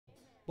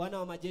Bwana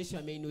wa majeshi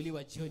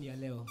ameinuliwa jioni ya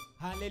leo.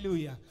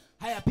 Haleluya.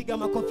 Haya, piga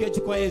makofi ya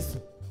juu kwa Yesu.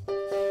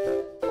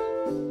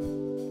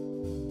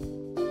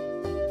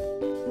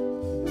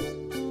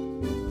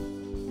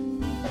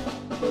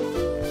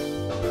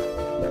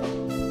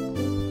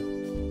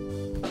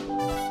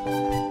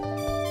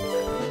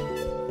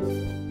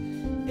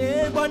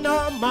 Bwana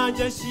wa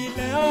majeshi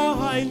leo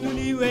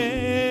hainuliwe.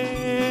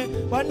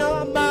 Bwana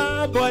wa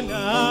mabwana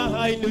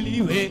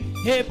hainuliwe.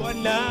 He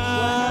Bwana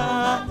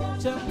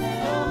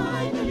leo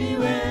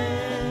hainuliwe.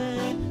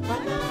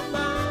 Bwana wa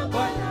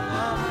mabwana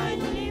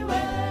hainuliwe.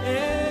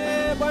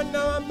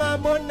 Bwana wa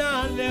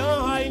mabwana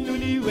leo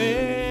hainuliwe.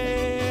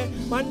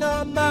 Bwana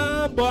wa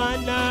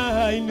mabwana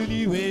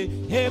hainuliwe.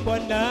 He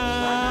Bwana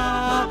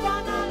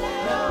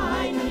leo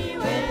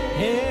hainuliwe.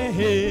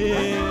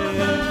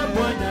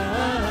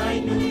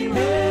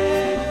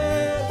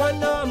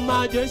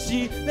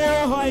 Majeshi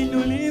leo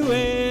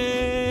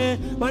hainuliwe.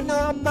 Bwana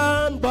wa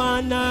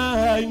mabwana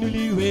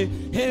hainuliwe.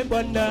 He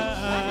Bwana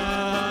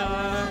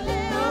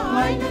leo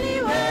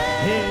hainuliwe.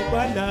 He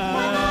Bwana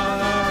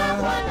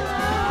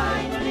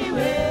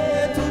hainuliwe.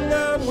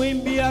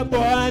 Tunamwimbia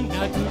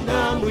Bwana,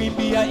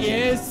 tunamwimbia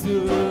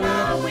Yesu.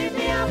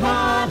 Tunamwimbia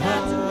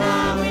Bwana,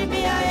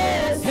 tunamwimbia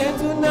Yesu. He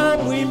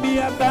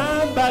tunamwimbia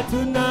Baba,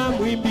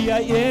 tunamwimbia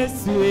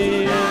Yesu.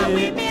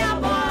 Tunamwimbia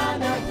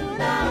Bwana,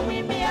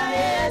 tunamwimbia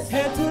Yesu.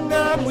 He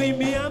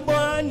tunamwimbia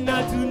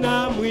Bwana,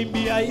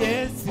 tunamwimbia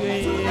Yesu.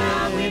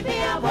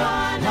 Tunamwimbia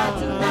Bwana,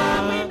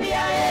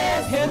 tunamwimbia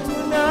Yesu. He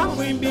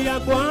tunamwimbia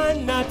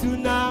Bwana,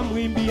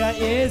 tunamwimbia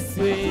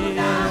Yesu.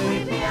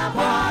 Tunamwimbia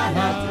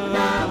Bwana,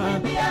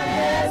 tunamwimbia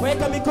Yesu.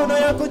 Weka mikono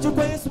yako juu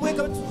kwa Yesu,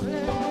 weka.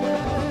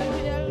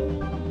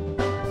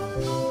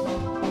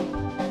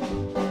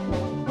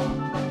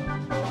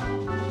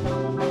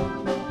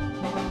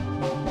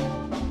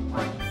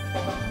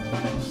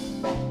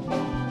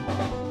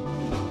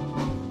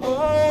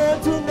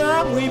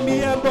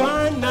 Tunamwimbia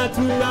Bwana,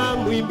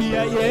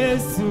 tunamwimbia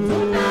Yesu.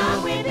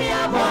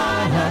 Tunamwimbia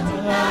Bwana,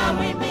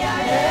 tunamwimbia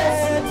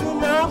Yesu.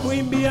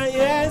 Tunamwimbia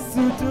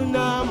Yesu,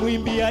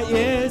 tunamwimbia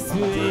Yesu.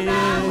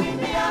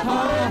 Tunamwimbia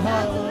Bwana,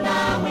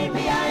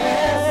 tunamwimbia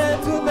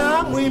Yesu.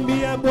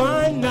 Tunamwimbia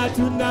Bwana,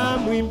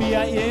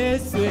 tunamwimbia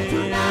Yesu.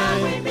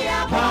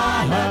 Tunamwimbia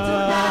Bwana,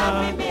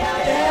 tunamwimbia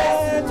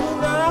Yesu.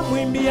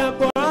 Tunamwimbia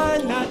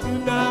Bwana,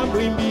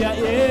 tunamwimbia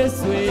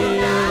Yesu.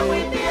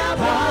 Tunamwimbia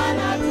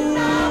Bwana,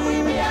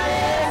 tunamwimbia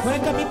Yesu.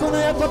 Weka mikono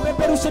yako,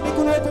 peperusha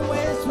mikono yako kwa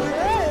Yesu.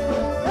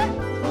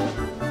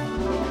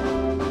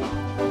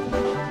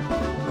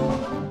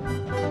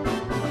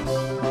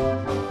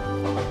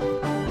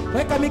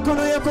 Weka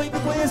mikono yako hivi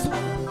kwa Yesu.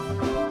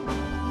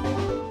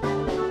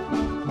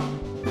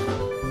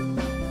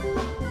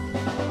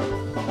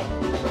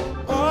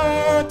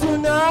 Oh,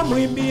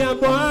 tunamwimbia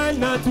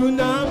Bwana,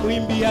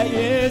 tunamwimbia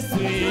Yesu.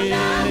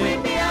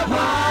 Tunamwimbia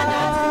Bwana,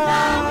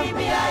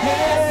 tunamwimbia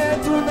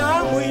Yesu.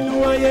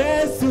 Tunamuinua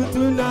Yesu,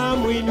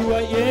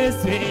 tunamuinua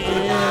Yesu.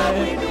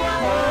 Tunamuinua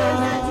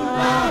Bwana,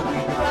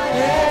 tunamuinua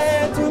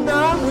Yesu.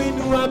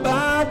 Tunamuinua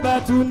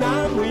Baba,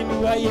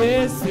 tunamuinua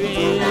Yesu.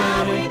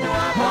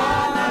 Tunamuinua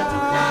Bwana,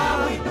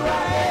 tunamuinua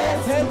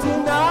Yesu.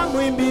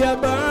 Tunamwimbia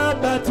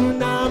Baba,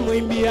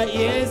 tunamwimbia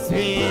Yesu.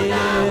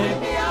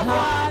 Tunamwimbia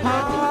Bwana,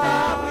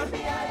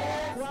 tunamwimbia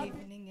Yesu. Good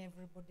evening,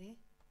 everybody.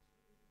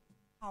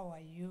 How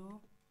are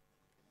you?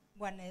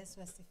 Bwana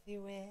Yesu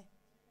asifiwe.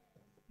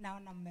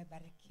 Naona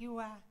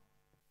mmebarikiwa.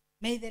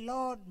 May the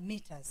Lord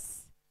meet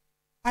us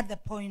at the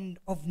point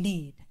of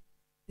need,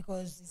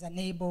 because he's an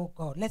able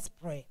God. Let's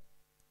pray.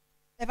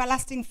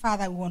 Everlasting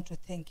Father, we want to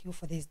thank you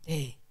for this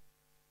day.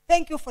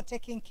 Thank you for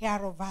taking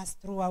care of us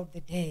throughout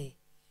the day.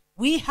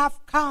 We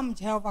have come,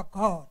 Jehovah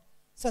God,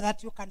 so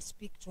that you can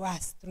speak to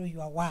us through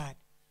your word.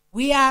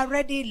 We are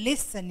already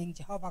listening,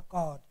 Jehovah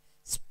God.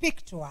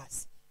 Speak to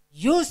us.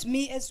 Use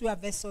me as your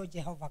vessel,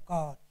 Jehovah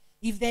God.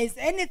 If there is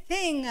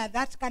anything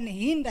that can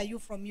hinder you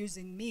from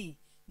using me,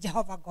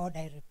 Jehovah God,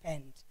 I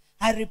repent.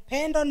 I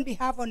repent on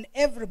behalf of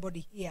everybody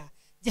here.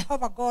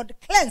 Jehovah God,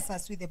 cleanse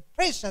us with the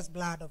precious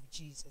blood of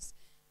Jesus.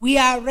 We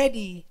are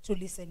ready to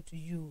listen to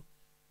you.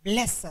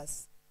 Bless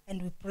us,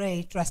 and we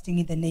pray, trusting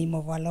in the name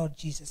of our Lord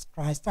Jesus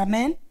Christ.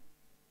 Amen.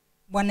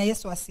 Bwana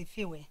Yesu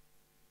asifiwe.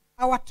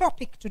 Our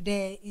topic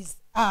today is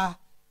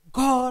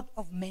God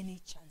of many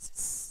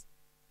chances.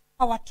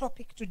 Our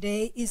topic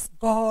today is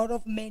God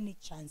of many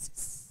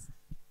chances.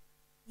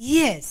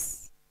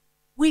 Yes,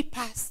 we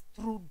pass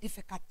through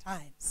difficult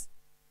times,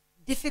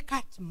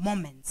 difficult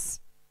moments.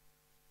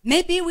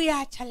 Maybe we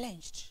are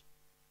challenged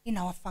in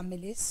our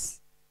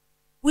families.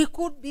 We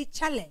could be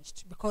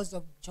challenged because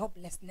of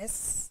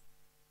joblessness,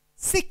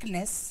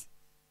 sickness,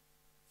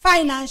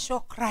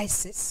 financial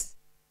crisis.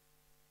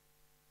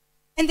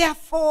 And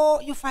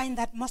therefore, you find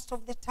that most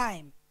of the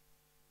time,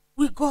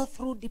 we go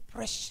through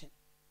depression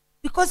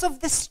because of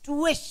the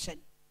situation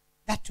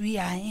that we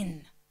are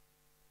in.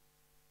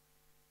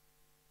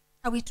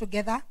 Are we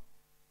together?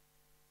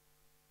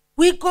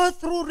 We go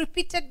through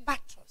repeated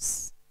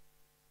battles.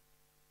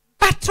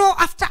 Battle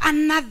after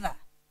another.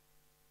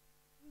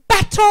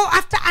 Battle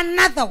after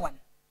another one.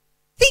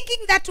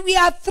 thinking that we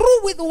are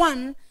through with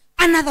one,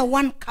 another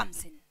one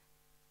comes in.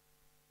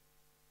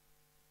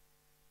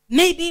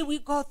 Maybe we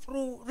go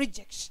through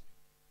rejection.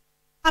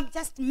 I'm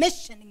just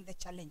mentioning the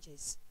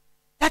challenges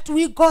that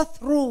we go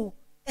through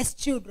as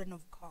children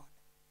of God.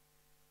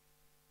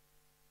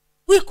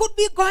 We could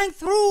be going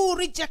through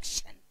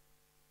rejection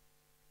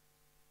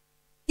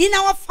in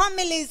our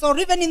families or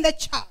even in the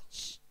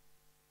church.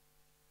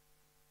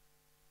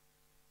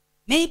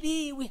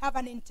 Maybe we have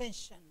an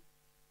intention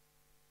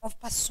of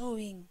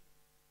pursuing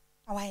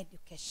our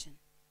education.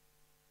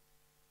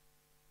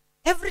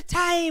 Every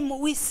time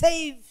we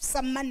save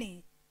some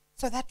money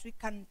so that we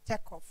can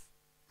take off,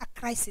 a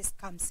crisis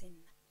comes in.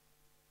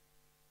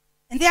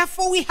 And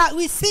therefore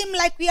we seem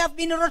like we have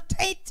been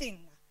rotating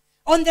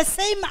on the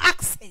same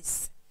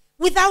axis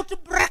without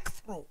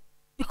breakthrough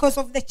because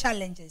of the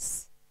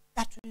challenges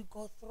that we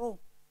go through.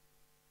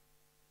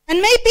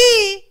 And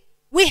maybe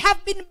we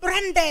have been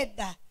branded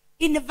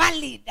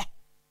invalid.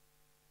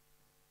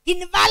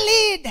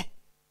 Invalid.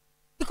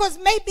 Because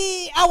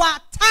maybe our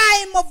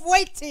time of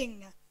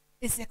waiting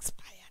is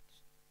expired.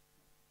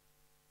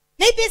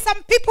 Maybe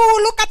some people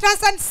will look at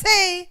us and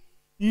say,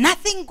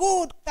 nothing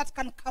good that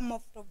can come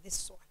out of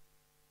this one.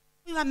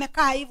 Huyu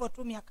amekaa hivyo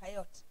tu miaka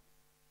yote.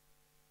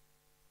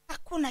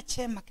 Hakuna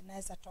chema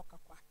kinaweza toka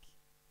kwake.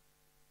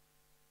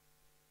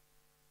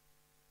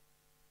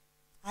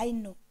 I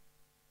know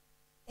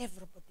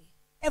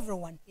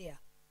everyone here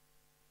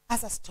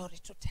has a story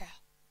to tell.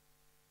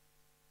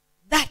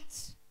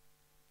 That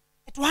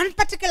at one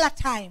particular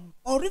time,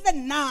 or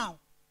even now,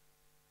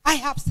 I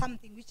have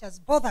something which has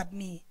bothered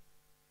me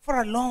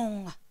for a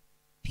long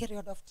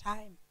period of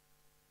time.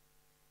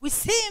 We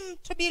seem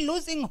to be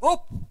losing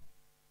hope.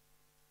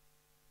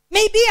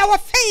 Maybe our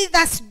faith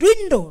has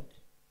dwindled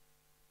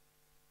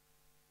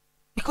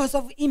because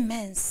of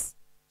immense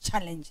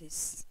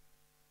challenges.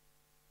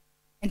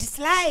 And it's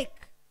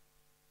like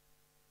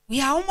we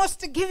are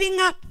almost giving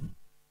up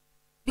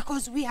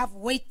because we have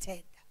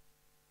waited.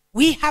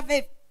 We have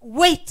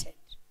waited.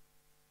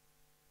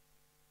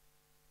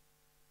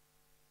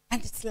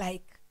 And it's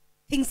like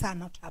things are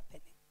not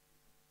happening.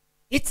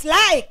 It's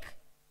like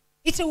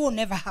it will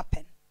never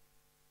happen.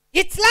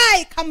 It's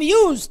like I'm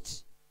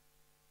used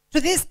to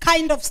this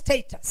kind of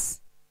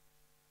status.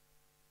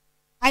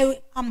 I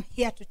am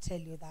here to tell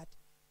you that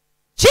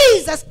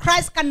Jesus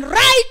Christ can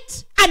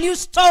write a new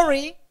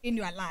story in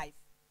your life.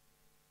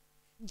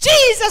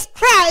 Jesus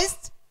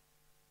Christ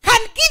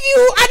can give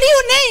you a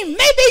new name.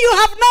 Maybe you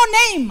have no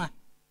name.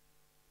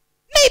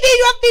 Maybe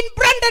you have been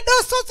branded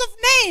all sorts of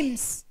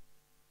names.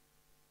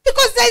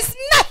 Because there's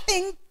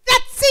nothing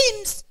that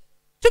seems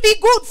to be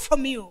good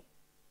from you.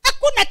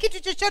 Hakuna kitu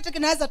chochote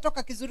kinaweza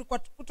toka kizuri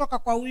kutoka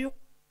kwa huyu.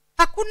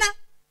 Hakuna.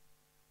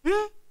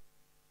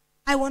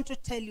 I want to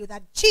tell you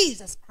that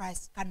Jesus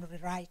Christ can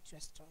rewrite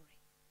your story.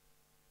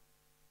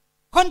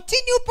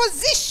 Continue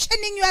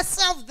positioning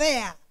yourself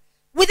there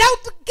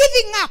without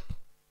giving up.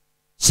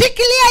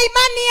 Shikilia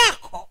imani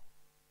yako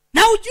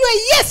na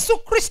ujue Yesu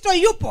Kristo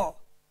yupo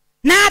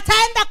na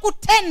ataenda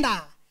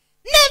kutenda.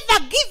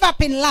 Never give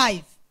up in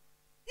life.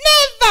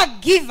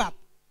 Never give up,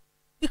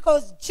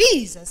 because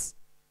Jesus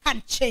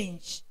can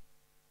change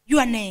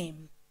your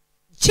name.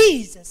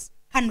 Jesus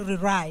can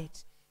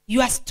rewrite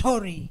your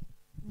story.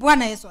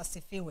 Bwana Yesu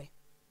asifiwe.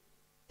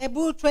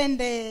 Hebu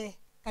twende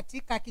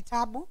katika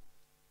kitabu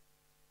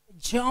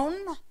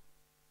John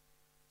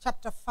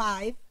chapter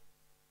 5.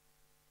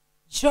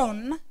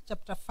 John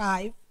chapter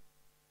 5.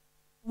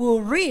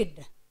 We'll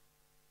read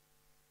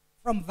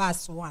from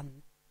verse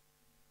 1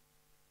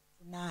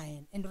 to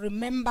 9. And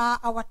remember,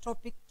 our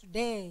topic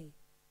today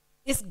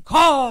is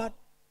God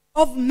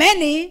of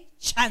many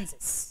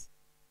chances.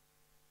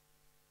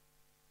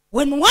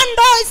 When one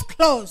door is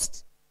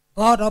closed,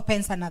 God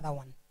opens another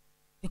one.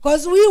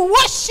 Because we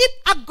worship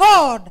a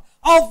God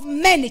of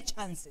many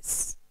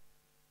chances.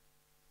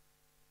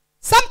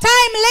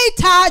 Sometime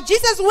later,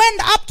 Jesus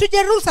went up to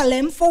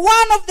Jerusalem for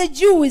one of the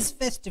Jewish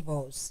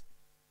festivals.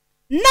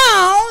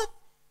 Now,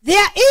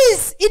 there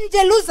is in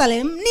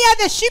Jerusalem, near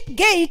the sheep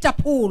gate, a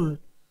pool,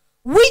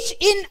 which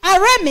in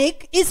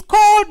Aramaic is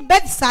called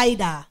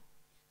Bethsaida,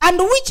 and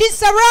which is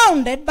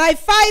surrounded by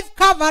 5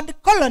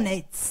 covered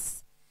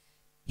colonnades.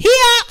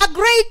 Here a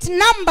great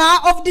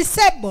number of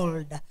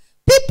disabled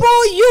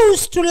people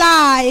used to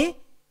lie,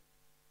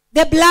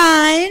 the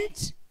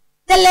blind,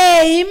 the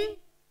lame,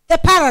 the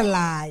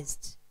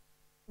paralyzed.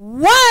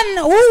 One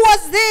who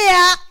was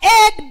there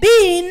had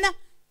been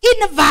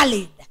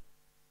invalid.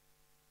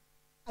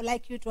 I'd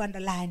like you to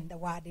underline the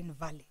word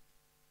invalid.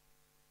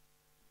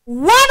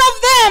 One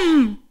of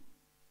them,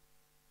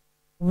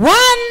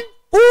 one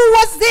who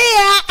was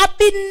there, had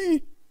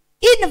been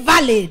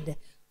invalid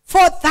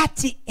for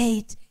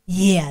 38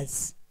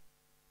 years.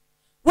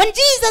 When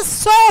Jesus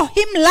saw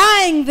him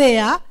lying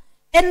there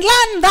and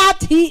learned that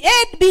he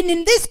had been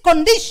in this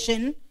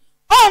condition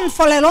on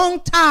for a long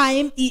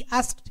time, he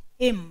asked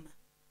him,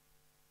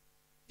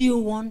 "Do you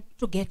want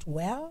to get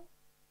well?"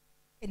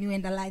 Can you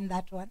underline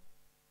that one?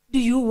 Do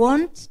you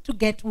want to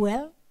get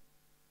well?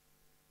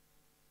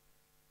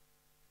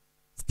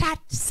 Start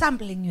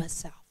sampling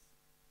yourself.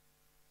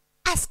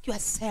 ask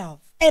yourself,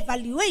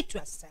 evaluate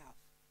yourself,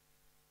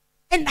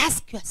 and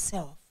ask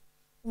yourself,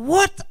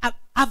 what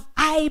have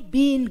I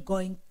been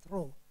going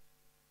through?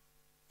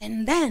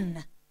 And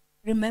then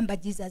remember,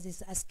 Jesus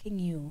is asking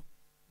you,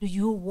 do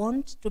you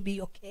want to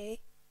be okay?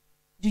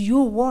 Do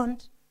you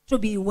want to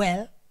be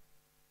well?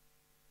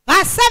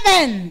 Verse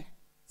 7,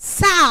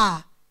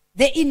 sir,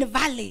 the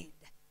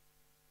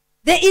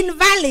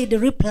invalid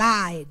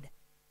replied,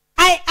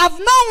 I have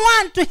no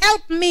one to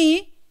help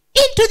me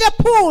into the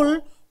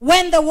pool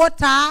when the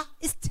water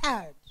is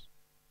stirred.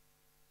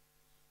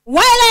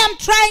 While I am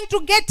trying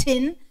to get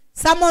in,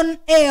 someone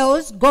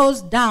else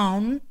goes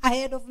down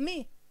ahead of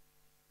me.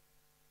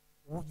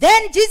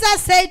 Then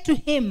Jesus said to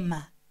him,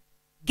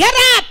 get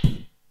up,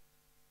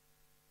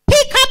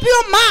 pick up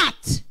your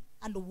mat,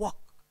 and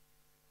walk.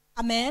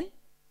 Amen.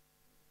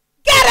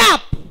 Get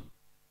up,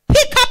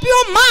 pick up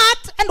your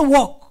mat, and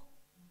walk.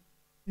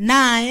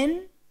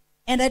 9,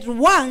 and at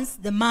once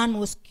the man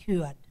was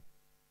cured.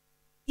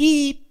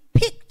 He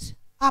picked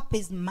up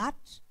his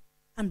mat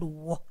and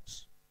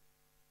walked.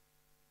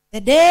 The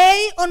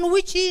day on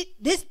which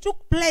this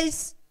took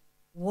place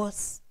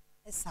was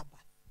a Sabbath.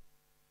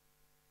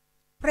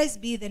 Praise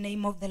be the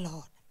name of the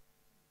Lord.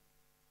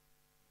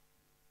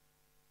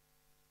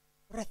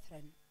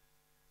 Brethren,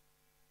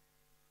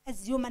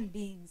 as human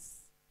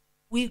beings,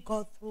 we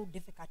go through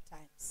difficult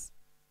times.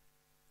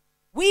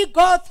 We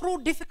go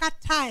through difficult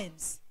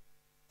times.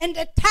 And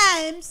at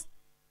times,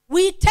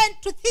 we tend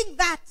to think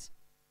that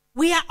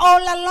we are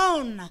all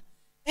alone.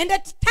 And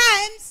at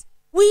times,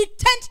 we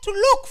tend to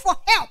look for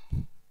help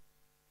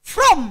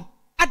from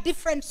a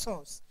different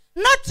source,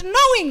 not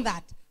knowing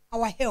that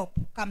our help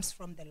comes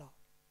from the Lord.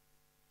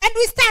 And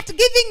we start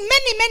giving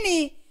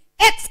many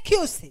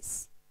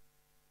excuses.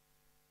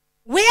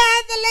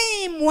 Where the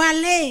lame were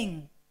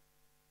laying,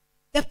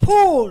 the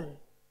pool.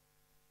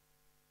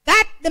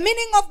 That the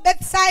meaning of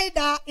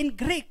Bethsaida in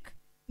Greek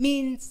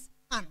means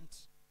hunt.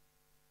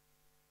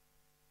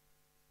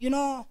 You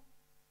know,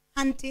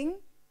 hunting,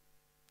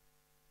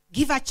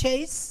 give a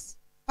chase,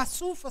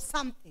 pursue for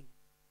something.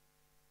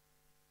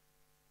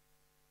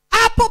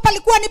 Hapo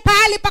palikuwa ni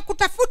pahali pa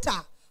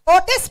kutafuta,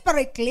 or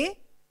desperately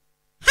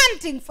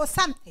hunting for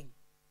something.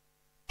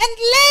 And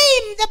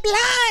lame, the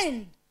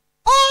blind,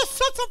 all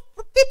sorts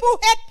of people who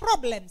had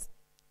problems,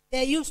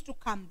 they used to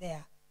come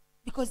there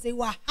because they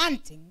were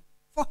hunting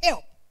for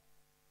help.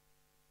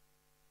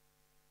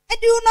 And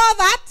do you know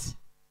that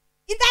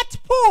in that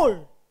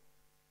pool,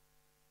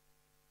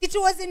 it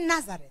was in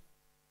Nazareth.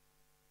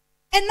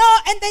 And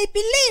they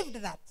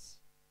believed that,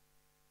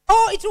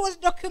 or it was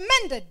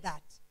documented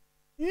that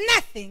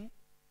nothing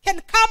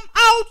can come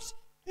out,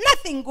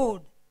 nothing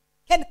good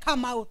can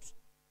come out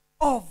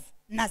of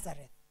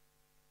Nazareth.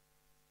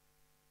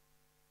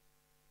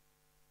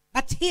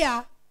 But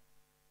here,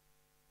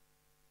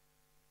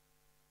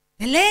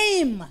 the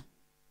lame,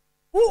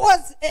 who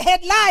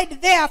had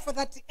lied there for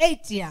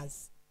 38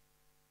 years,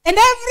 and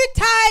every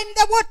time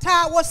the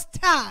water was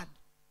stirred,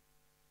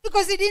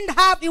 because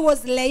he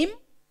was lame,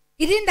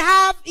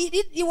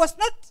 he was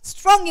not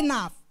strong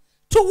enough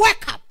to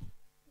wake up,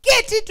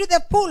 get into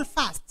the pool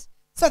first,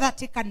 so that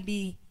he can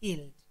be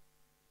healed.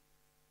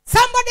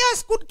 Somebody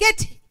else could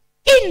get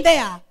in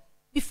there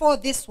before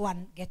this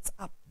one gets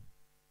up.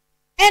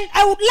 And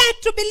I would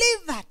like to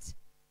believe that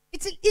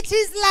it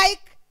is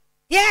like,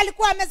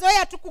 alikuwa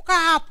amezoea tu kukaa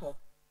hapo.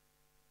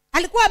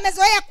 Alikuwa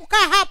amezoea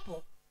kukaa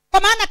hapo.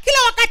 Kwa maana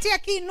kila wakati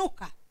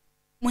akiinuka,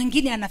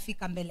 mwingine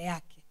anafika mbele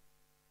yake.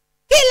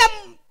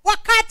 Kila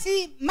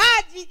wakati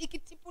maji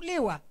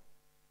ikitipuliwa,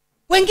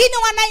 wengine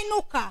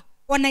wanainuka,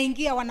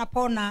 wanaingia,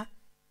 wanapona,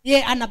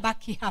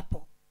 anabaki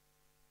hapo.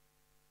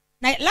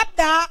 Na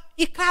labda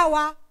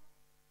ikawa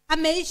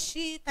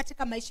ameishi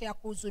katika maisha ya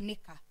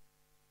kuhuzunika.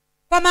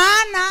 Kwa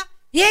maana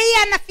yeye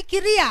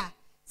anafikiria,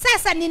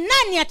 sasa ni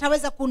nani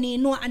ataweza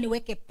kuniinua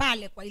aniweke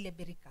pale kwa ile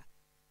birika?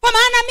 Kwa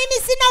maana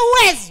mimi sina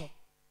uwezo.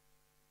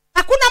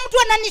 Hakuna mtu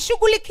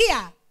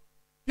ananishughulikia.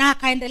 Na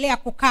akaendelea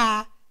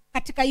kukaa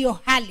katika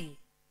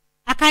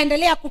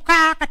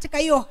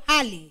hiyo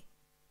hali.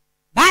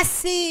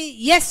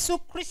 Basi Yesu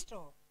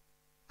Kristo,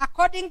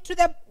 according to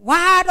the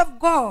word of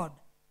God,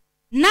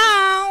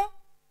 now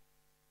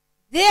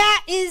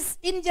there is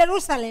in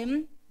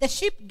Jerusalem the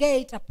sheep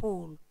gate, a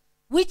pool,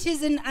 which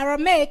is in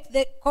Aramaic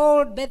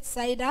called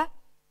Bethsaida,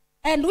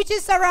 and which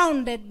is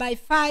surrounded by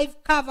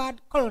 5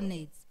 covered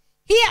colonnades.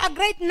 Here a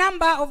great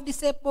number of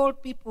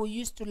disabled people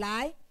used to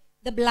lie,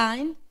 the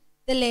blind,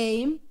 the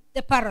lame,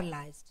 the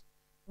paralyzed.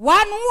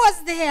 One who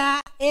was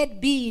there had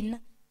been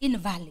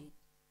invalid.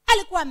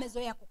 Alikuwa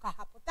amezoea kukaa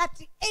hapo.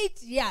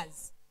 38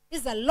 years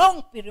is a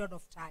long period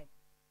of time.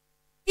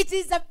 It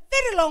is a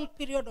very long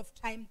period of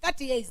time,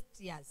 38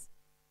 years.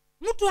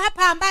 Mtu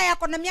hapa ambaye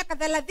ako na miaka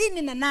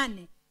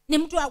 38 ni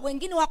mtu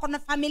wengine wako na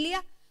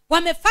familia,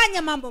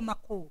 wamefanya mambo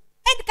makuu.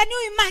 And can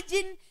you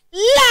imagine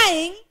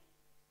lying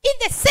in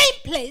the same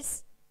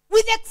place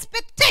with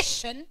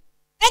expectation,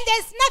 and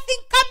there's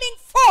nothing coming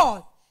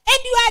forth, and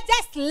you are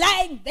just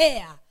lying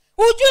there.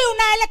 Hujui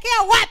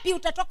unaelekea wapi,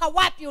 utatoka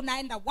wapi,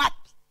 unaenda wapi.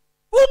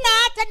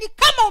 Hata ni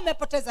kama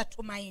umepoteza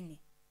tumaini.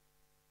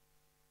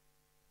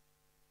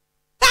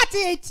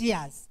 38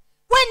 years.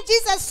 When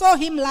Jesus saw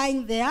him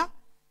lying there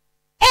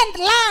and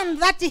learned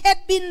that he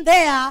had been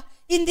there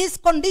in this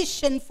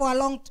condition for a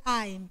long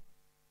time,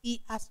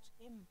 he asked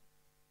him,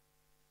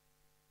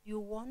 "You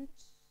want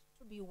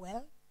to be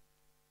well?"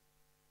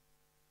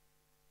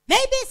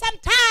 Maybe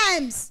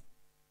sometimes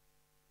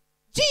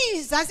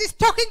Jesus is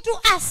talking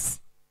to us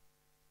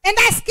and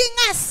asking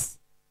us,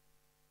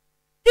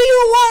 "Do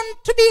you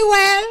want to be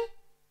well?"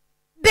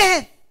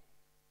 Beth,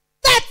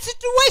 that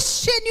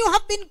situation you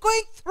have been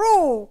going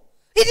through,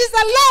 it is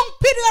a long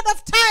period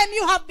of time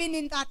you have been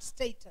in that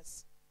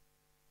status.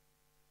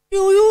 Do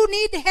you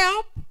need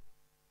help?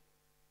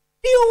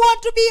 Do you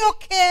want to be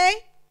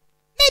okay?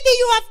 Maybe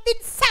you have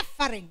been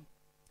suffering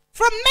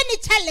from many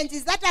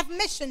challenges that I've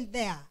mentioned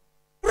there.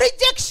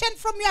 Rejection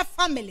from your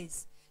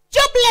families,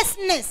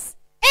 joblessness,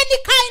 any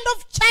kind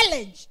of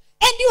challenge,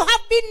 and you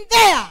have been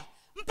there.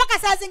 Mpaka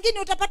saa zingine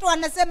utapata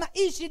wanasema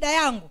hii shida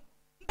yangu.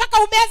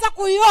 Mpaka umeanza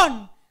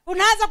kuiona,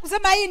 unaanza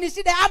kusema hii ni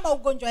shida ama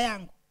ugonjwa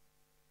yangu.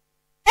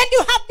 And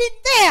you have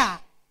been there.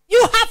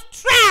 You have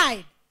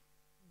tried.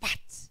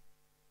 But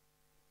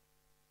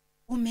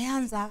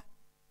umeanza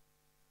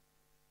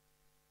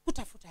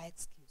kutafuta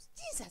excuse.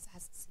 Jesus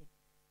asks him,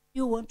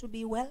 "You want to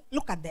be well?"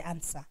 Look at the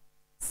answer.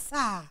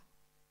 "Sir,"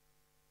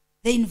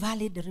 the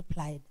invalid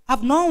replied,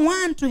 "I've no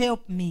one to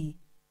help me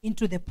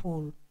into the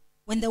pool.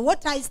 When the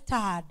water is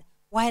stirred,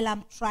 while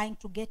I'm trying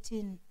to get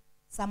in,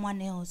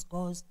 someone else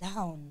goes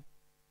down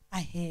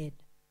ahead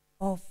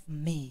of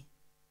me."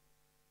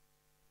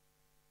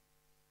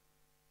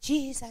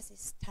 Jesus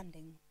is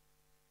standing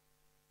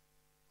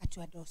at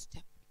your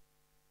doorstep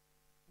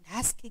and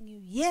asking you,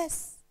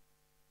 "Yes,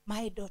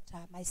 my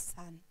daughter, my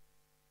son,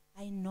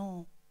 I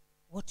know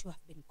what you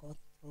have been going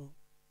through.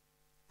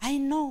 I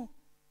know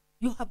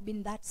you have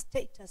been that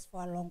status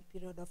for a long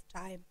period of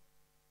time.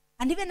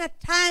 And even at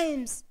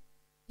times,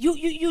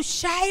 you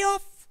shy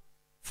off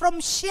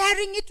from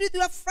sharing it with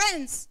your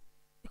friends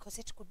because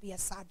it could be a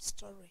sad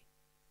story.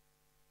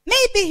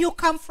 Maybe you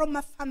come from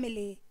a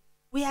family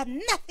where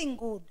nothing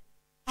good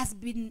has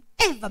been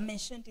ever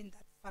mentioned in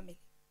that family.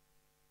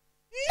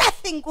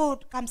 Nothing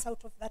good comes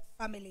out of that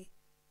family.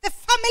 The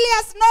family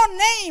has no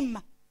name.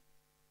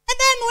 And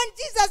then when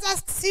Jesus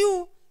asks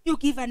you, you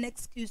give an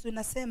excuse.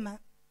 Unasema,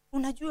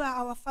 "Unajua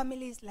our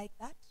family is like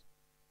that.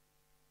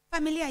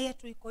 Familia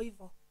yetu iko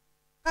hivyo.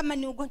 Kama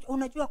ni ugonjwa,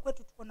 unajua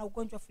kwetu tuko na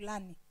ugonjwa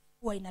fulani,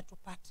 huwa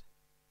inatupata."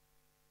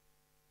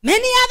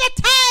 Many other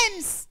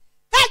times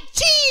that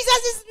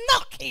Jesus is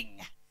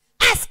knocking,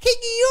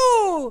 asking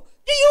you,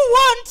 "Do you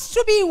want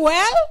to be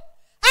well?"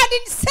 And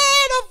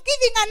instead of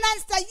giving an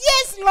answer,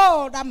 "Yes,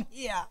 Lord, I'm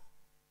here.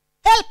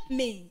 Help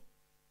me,"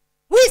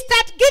 we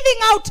start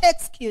giving out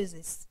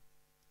excuses.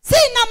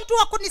 Sina mtu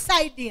wa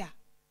kunisaidia.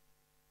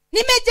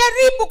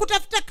 Nimejaribu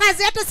kutafuta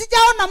kazi, hata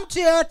sijaona mtu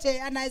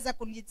yeyote anaweza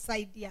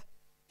kunisaidia.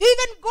 You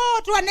even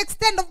go to an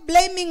extent of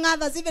blaming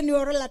others, even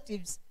your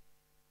relatives.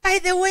 "By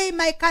the way,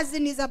 my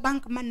cousin is a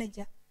bank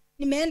manager.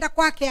 Nimeenda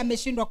kwake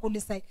ameshindwa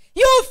kunisaidia."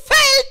 You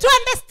fail to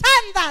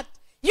understand that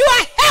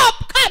your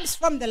help comes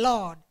from the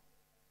Lord.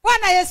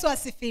 Bwana Yesu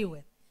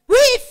asifiwe.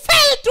 We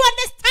fail to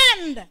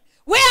understand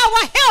where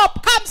our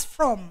help comes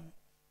from.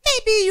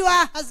 Maybe you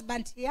are a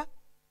husband here,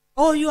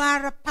 or you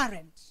are a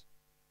parent.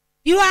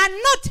 You are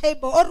not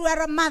able, or you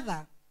are a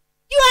mother.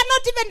 You are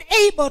not even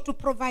able to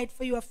provide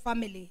for your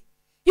family.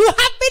 You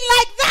have been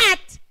like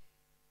that.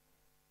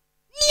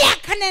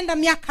 Miaka nenda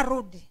miaka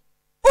rudi.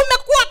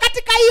 Umekuwa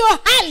katika hiyo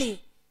hali,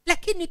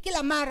 lakini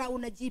kila mara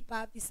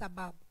unajipa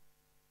visababu.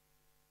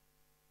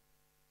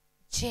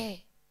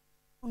 Je,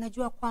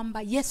 unajua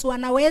kwamba Yesu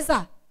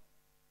anaweza?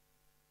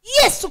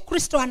 Yesu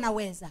Kristo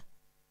anaweza.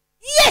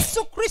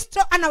 Yesu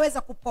Kristo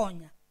anaweza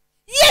kuponya.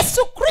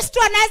 Yesu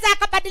Kristo anaweza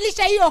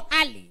akabadilisha hiyo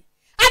hali.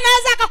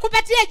 Anaweza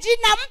akakupatia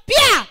jina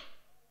mpya.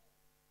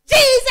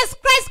 Jesus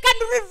Christ can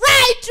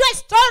rewrite your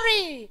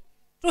story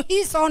to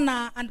his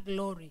honor and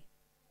glory.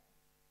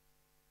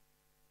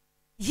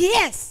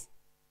 Yes.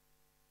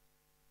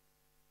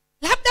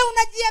 Labda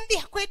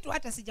unajiambia, "Kwetu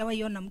hata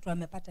sijawahi ona mtu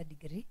amepata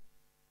degree.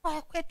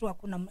 Kwa kwetu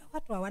hakuna,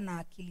 watu hawana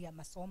akili ya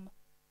masomo."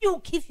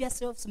 You give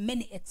yourselves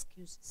many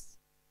excuses.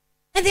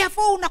 And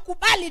therefore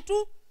unakubali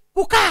tu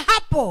kukaa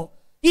hapo.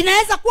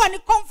 Inaweza kuwa ni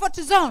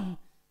comfort zone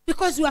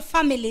because your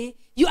family,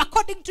 you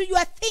according to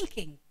your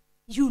thinking,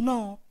 you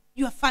know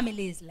your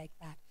family is like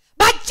that.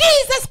 But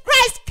Jesus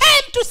Christ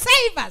came to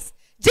save us.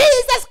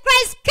 Jesus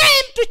Christ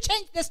came to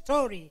change the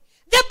story.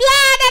 The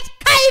blood at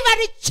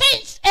Calvary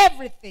changed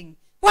everything.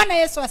 Bwana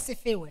Yesu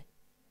asifiwe.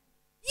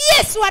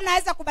 Yesu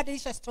anaweza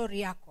kubadilisha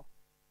story yako.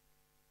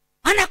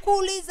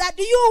 Anakuuliza,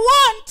 "Do you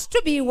want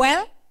to be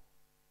well?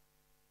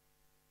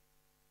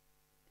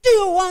 Do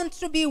you want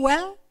to be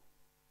well?"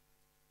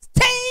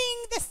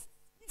 Staying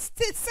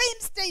the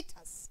same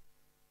status.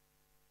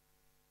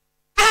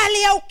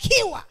 Hali ya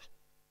ukiwa.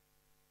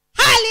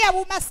 Hali ya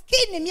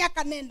umaskini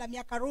miaka nenda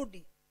miaka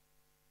rudi.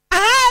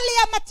 Hali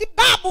ya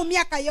matibabu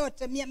miaka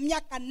yote,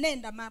 miaka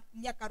nenda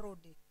miaka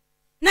rudi.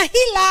 Na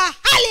hila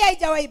hali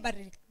haijawahi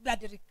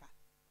badilika.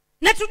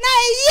 Na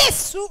tunaye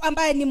Yesu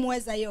ambaye ni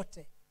muweza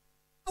yote.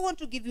 I want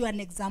to give you an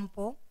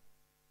example.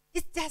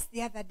 It's just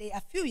the other day,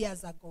 a few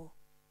years ago,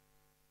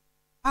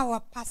 our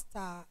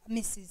pastor,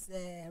 Mrs.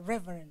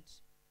 Reverend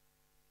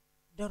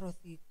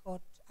Dorothy,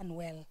 got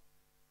unwell.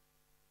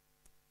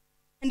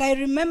 And I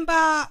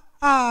remember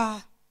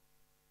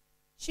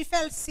she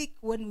fell sick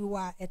when we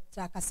were at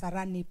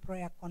Kasarani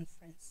prayer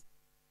conference.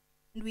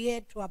 And we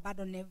had to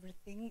abandon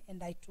everything,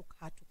 and I took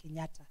her to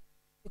Kenyatta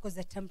because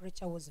the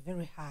temperature was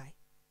very high.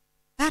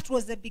 That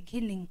was the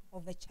beginning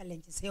of the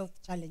challenges,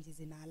 health challenges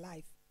in our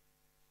life.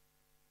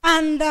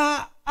 And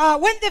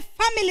when the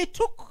family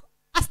took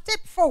a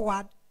step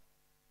forward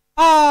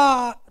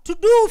to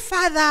do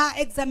further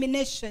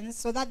examinations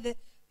so that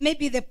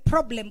maybe the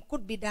problem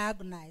could be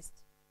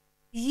diagnosed,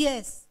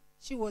 yes,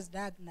 she was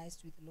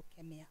diagnosed with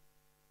leukemia.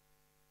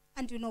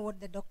 And you know what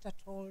the doctor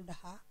told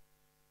her?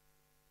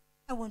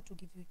 I want to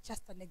give you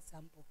just an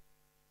example.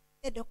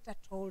 The doctor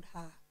told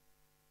her,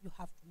 you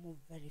have to move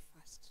very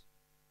fast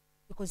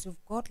because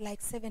you've got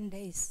like 7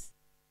 days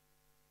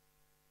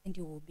and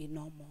you will be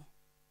normal.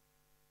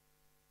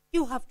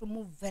 You have to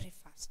move very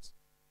fast.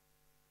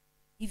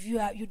 If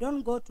you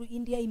don't go to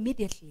India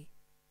immediately,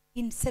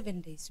 in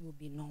 7 days you will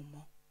be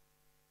normal.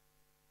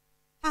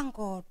 Thank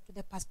God to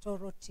the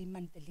pastoral team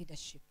and the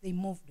leadership. They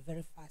moved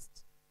very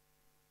fast.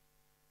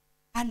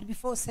 And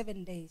before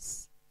 7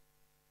 days,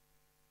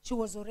 she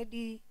was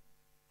already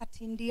at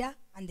India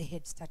and they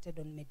had started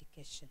on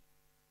medication.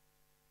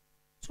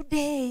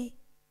 Today,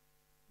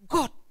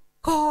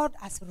 God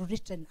has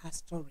written her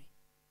story.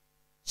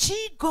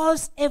 She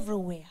goes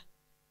everywhere,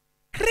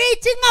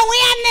 creating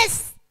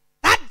awareness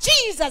that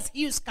Jesus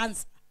heals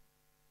cancer.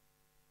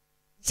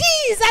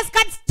 Jesus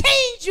can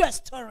change your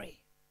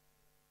story.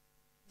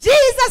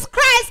 Jesus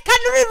Christ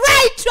can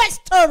rewrite your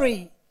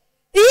story.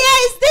 Here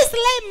is this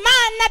lame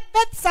man at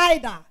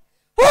Bethsaida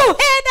who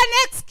had an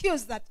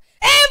excuse that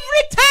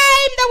every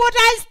time the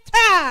water is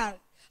stirred,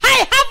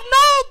 I have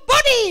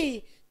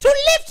nobody to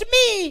lift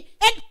me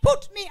and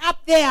put me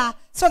up there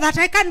so that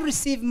I can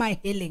receive my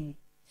healing.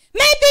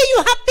 Maybe you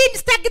have been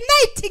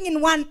stagnating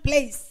in one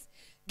place,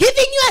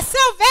 giving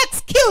yourself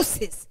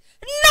excuses,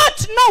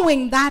 not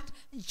knowing that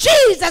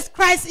Jesus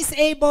Christ is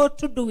able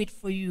to do it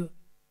for you.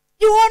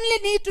 You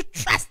only need to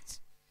trust.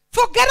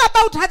 Forget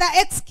about other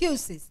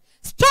excuses.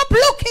 Stop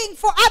looking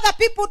for other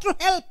people to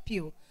help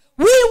you.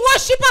 We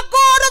worship a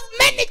God of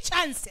many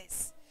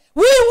chances.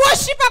 We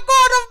worship a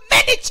God of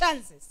many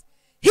chances.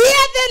 Here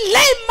the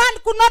lame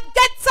man could not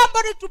get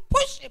somebody to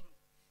push him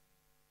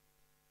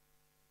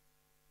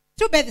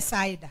to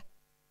Bethsaida.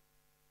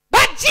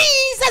 But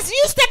Jesus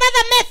used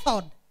another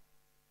method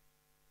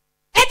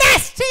and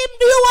asked him,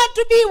 do you want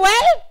to be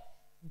well?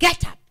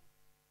 Get up.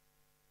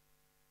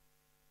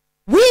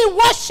 We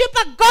worship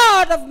a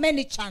God of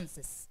many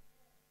chances.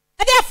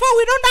 And therefore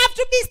we don't have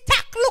to be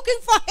stuck looking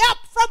for help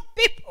from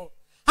people.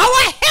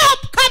 Our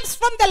help comes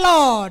from the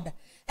Lord.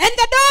 And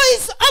the door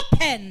is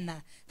open.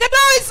 The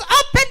door is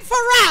open for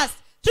us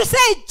to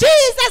say,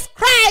 Jesus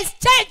Christ,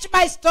 change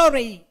my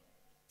story.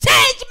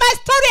 Change my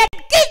story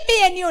and give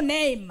me a new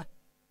name.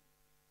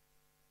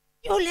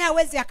 Yule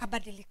hawezi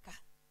akabadilika.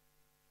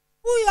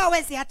 Huyu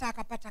hawezi hata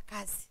akapata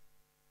kazi.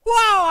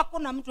 Kwao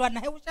hakuna mtu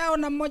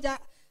anaheushaona mmoja,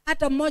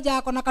 hata mmoja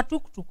ako na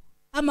katuktuk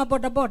ama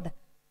bodaboda.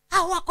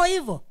 Hao wako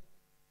hivyo.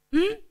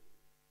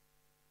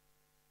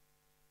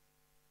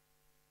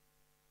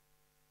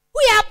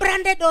 We are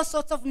branded all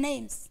sorts of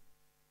names.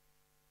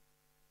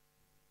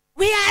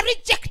 We are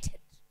rejected.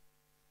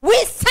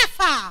 We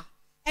suffer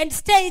and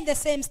stay in the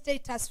same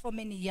status for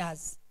many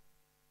years.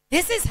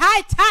 This is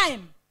high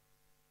time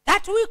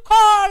that we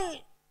call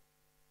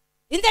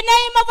in the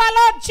name of our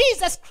Lord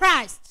Jesus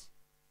Christ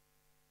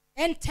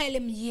and tell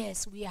him,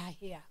 yes, we are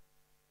here.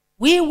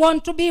 We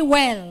want to be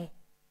well.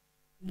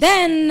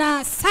 Then,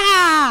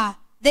 sir,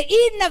 the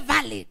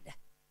invalid.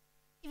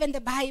 Even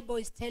the Bible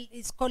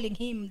is calling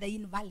him the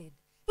invalid.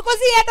 Because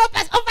he had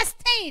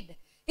overstayed.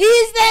 He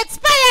is the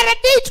expired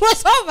date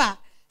was over.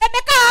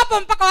 Amekaa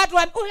hapo mpaka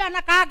watu huyu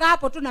anakaaga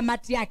hapo tu na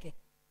mati yake.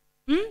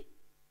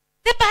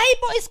 The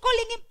Bible is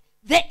calling him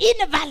the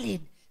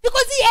invalid.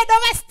 Because he had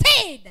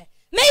overstayed.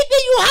 Maybe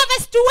you have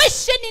a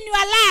situation in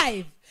your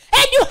life.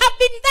 And you have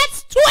been in that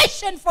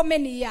situation for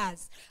many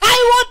years.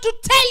 I want to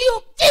tell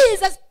you,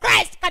 Jesus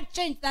Christ can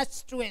change that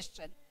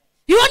situation.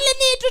 You only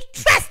need to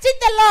trust in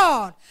the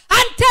Lord.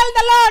 And tell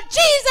the Lord,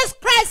 Jesus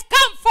Christ,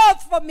 come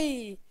forth for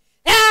me.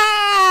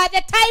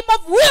 The time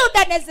of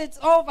wilderness is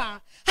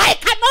over. I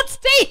cannot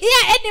stay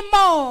here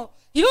anymore.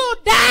 You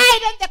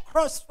died on the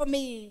cross for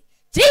me.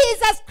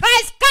 Jesus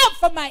Christ, come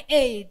for my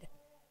aid.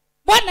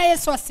 Bwana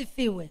Yesu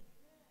asifiwe.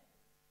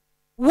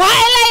 While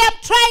I am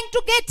trying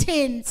to get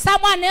in,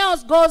 someone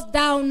else goes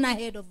down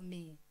ahead of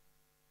me.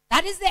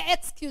 That is the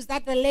excuse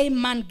that the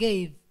lame man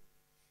gave.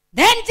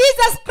 Then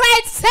Jesus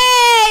Christ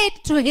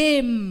said to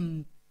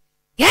him,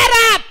 get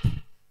up,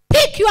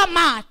 pick your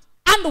mat,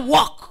 and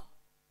walk.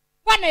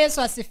 Bwana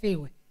Yesu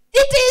asifiwe.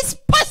 It is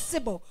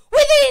possible.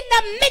 Within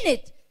a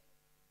minute,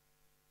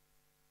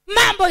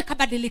 mambo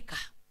ikabadilika.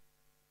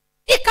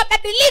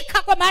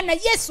 Ikabadilika kwa maana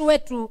Yesu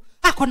wetu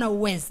ako na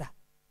uweza.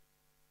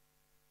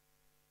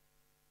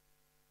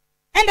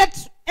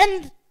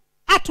 And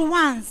At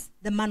once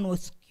the man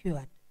was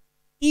cured.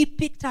 He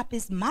picked up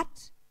his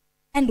mat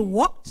and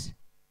walked.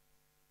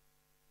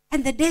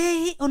 And the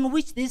day on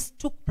which this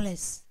took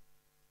place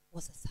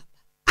was a Sabbath.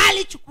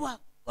 Alichukua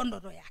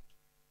gondoro yake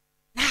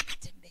na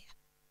akatembea.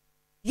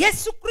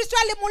 Yesu Kristo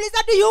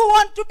alimuuliza, do you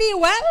want to be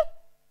well?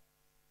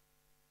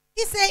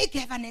 He said he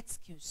gave an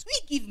excuse.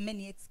 We give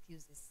many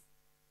excuses.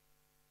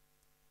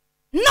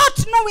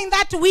 Not knowing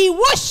that we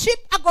worship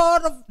a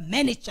God of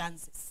many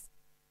chances.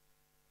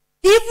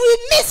 If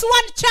we miss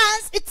one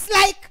chance, it's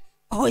like,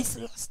 oh, it's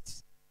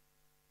lost.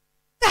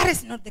 That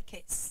is not the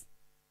case.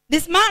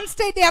 This man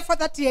stayed there for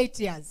 38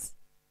 years.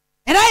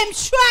 And I am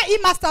sure he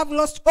must have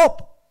lost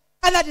hope.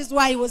 And that is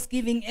why he was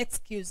giving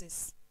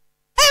excuses.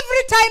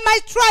 Every time I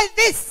try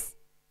this,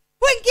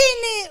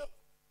 wengine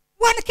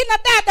kina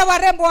dada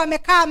warembo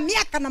wamekaa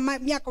miaka na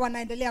miaka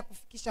wanaendelea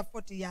kufikisha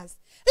 40 years.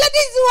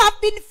 Ladies who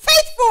have been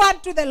faithful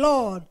unto the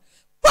Lord.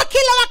 Kwa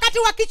kila wakati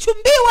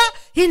wakichumbiwa,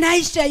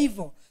 inaisha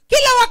hivyo.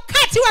 Kila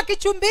wakati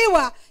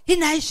wakichumbiwa,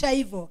 inaisha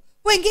hivyo.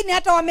 Wengine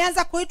hata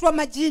wameanza kuitwa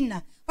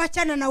majina.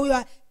 Wachana na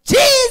huyo.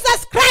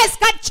 Jesus Christ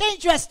can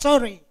change your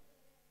story.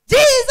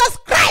 Jesus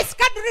Christ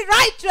can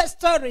rewrite your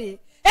story.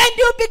 And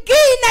you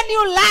begin a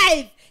new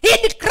life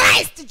in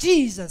Christ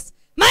Jesus.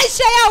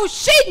 Maisha ya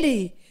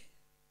ushindi.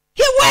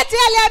 Kiwete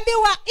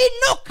aliambiwa,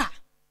 inuka.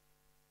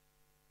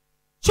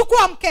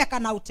 Chukua mkeka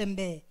na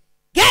utembee.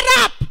 Get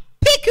up,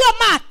 pick your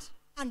mat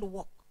and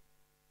walk.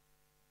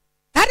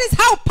 That is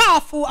how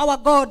powerful our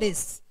God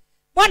is.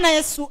 Bwana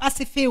Yesu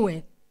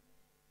asifiwe.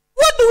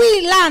 What do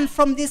we learn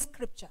from this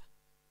scripture?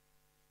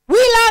 We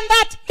learn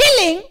that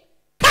healing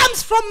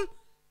comes from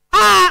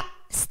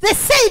the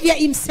Savior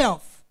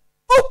himself.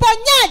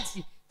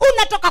 Uponyaji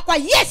unatoka kwa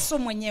Yesu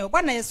mwenyewe.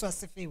 Bwana Yesu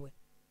asifiwe.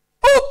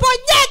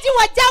 Uponyaji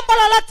wa jambo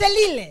lolote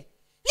lile,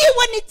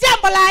 liwe ni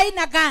jambo la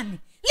aina gani,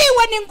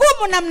 liwe ni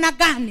ngumu namna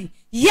gani,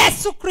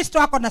 Yesu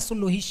Kristo ako na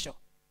suluhisho.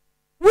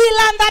 We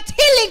learn that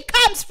healing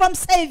comes from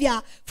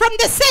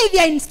the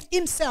Savior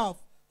himself,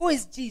 who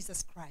is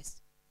Jesus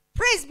Christ.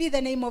 Praise be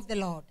the name of the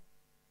Lord.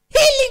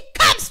 Healing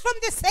comes from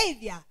the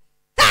Savior.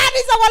 That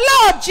is our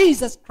Lord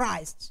Jesus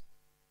Christ.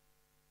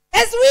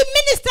 As we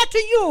minister to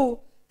you,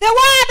 the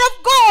word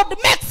of God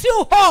makes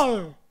you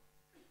whole.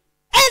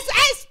 As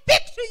I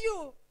speak to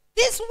you,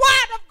 this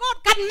word of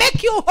God can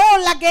make you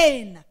whole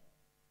again.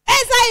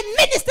 As I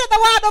minister the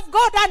word of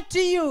God unto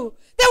you,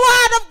 the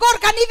word of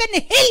God can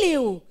even heal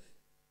you.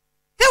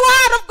 The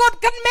word of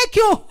God can make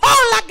you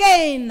whole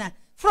again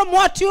from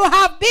what you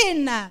have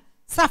been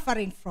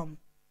suffering from.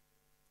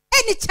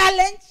 Any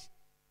challenge,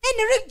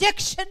 any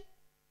rejection,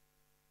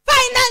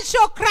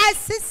 financial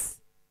crisis,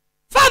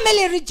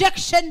 family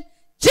rejection,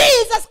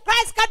 Jesus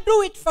Christ can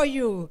do it for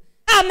you.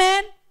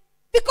 Amen.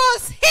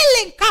 Because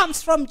healing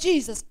comes from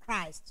Jesus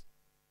Christ.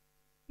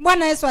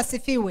 Bwana Yesu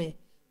asifiwe.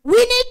 We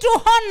need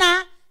to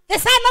honor the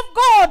Son of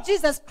God,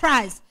 Jesus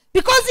Christ,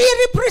 because he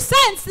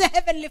represents the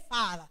Heavenly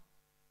Father.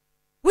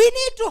 We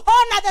need to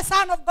honor the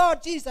Son of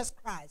God, Jesus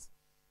Christ,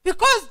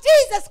 because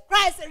Jesus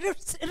Christ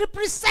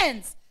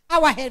represents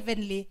our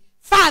Heavenly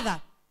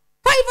Father.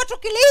 Kwa hivyo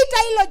tukiliita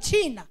hilo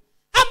jina,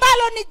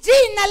 ambalo ni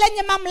jina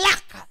lenye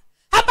mamlaka,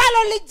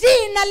 ambalo ni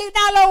jina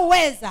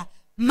linaloweza,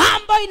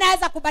 mambo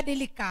inaweza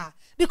kubadilika.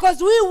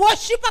 Because we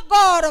worship a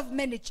God of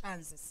many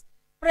chances.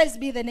 Praise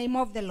be the name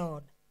of the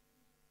Lord.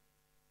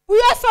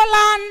 We also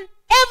learn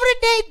every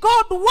day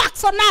God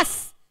works on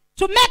us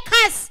to make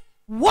us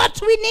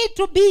what we need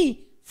to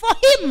be for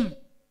him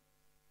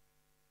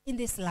in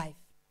this life.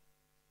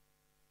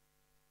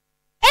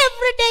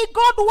 Every day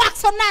God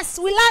works on us.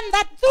 We learn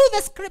that through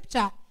the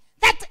scripture,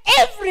 that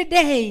every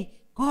day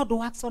God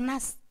works on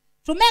us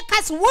to make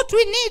us what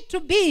we need to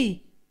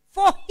be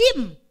for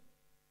him.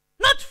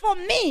 Not for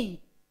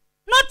me,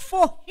 not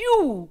for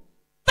you,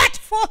 but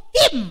for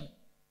him.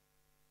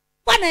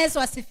 Bwana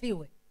Yesu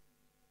asifiwe.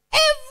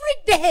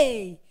 Every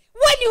day,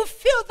 when you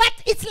feel that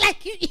it's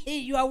like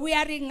you are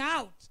wearing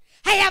out,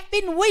 I have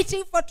been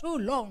waiting for too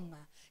long,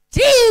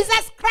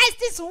 Jesus Christ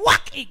is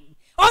working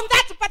on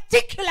that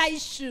particular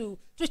issue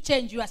to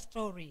change your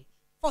story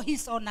for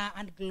his honor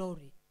and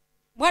glory.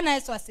 Bwana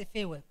Yesu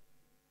asifiwe.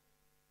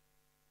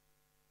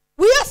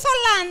 We also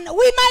learn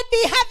we might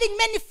be having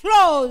many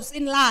flaws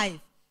in life,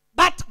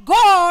 but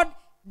God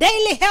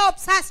daily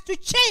helps us to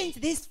change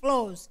these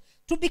flaws,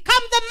 to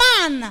become the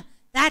man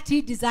that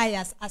he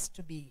desires us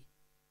to be.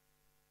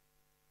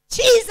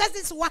 Jesus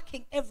is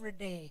working every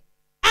day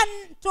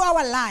and to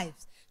our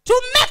lives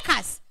to make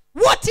us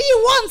what he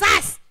wants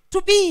us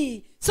to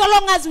be, so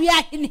long as we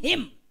are in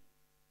him.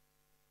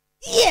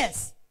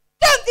 Yes.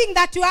 Don't think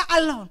that you are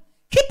alone.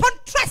 Keep on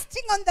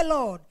trusting on the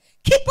Lord.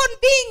 Keep on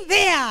being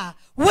there,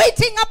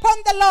 waiting upon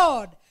the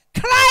Lord,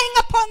 crying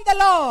upon the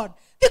Lord,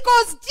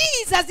 because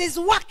Jesus is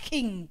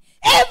working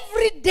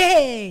every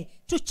day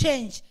to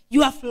change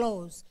your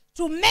flaws,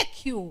 to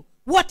make you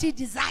what he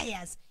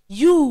desires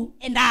you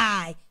and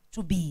I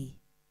to be.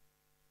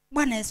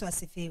 Bwana Yesu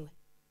asifiwe.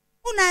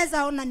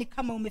 Unaweza ona ni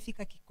kama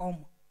umefika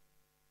kikomo.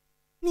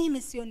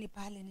 Mimi sioni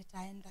pale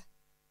nitaenda.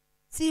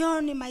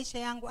 Sioni maisha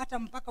yangu, hata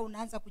mpaka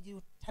unaanza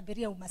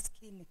kujitabiria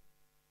umaskini.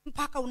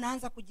 mpaka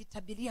unaanza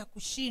kujitabiria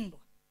kushindwa.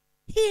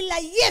 Ila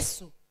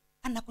Yesu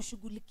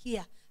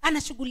anakushughulikia,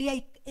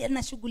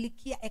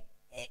 anashughulikia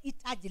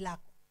hitaji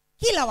lako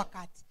kila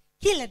wakati,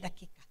 kila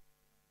dakika.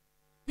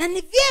 Na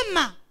ni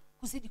vyema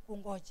kuzidi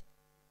kungoja.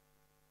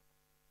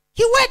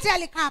 Kiwete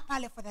alikaa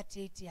pale for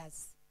 38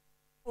 years.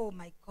 Oh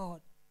my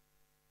God.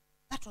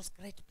 That was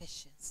great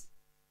patience.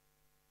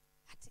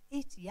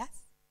 38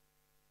 years.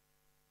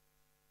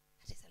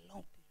 That is a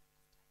long period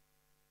of time.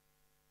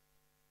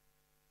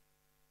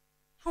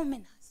 How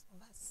many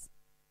of us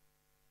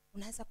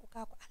unaweza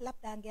kukaa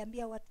labda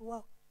angeambia watu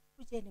wao,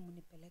 kujeni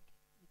mnipeleke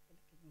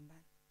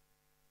nyumbani,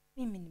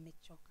 mimi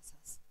nimechoka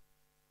sasa.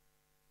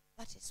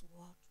 That is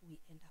what we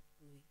end up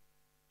doing.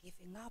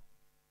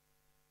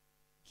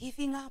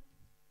 Giving up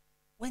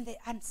when the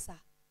answer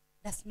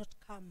does not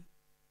come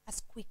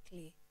as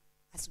quickly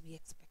as we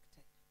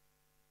expected.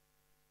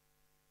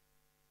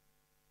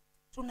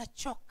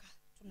 Tunachoka,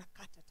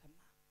 tunakata tamaa.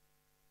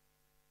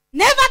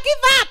 Never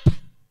give up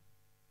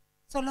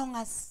so long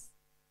as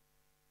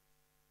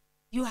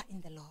you are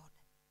in the Lord.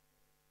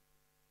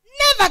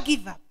 Never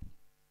give up.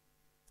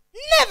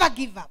 Never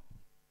give up.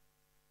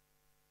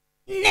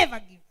 Never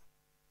give up.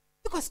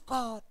 Because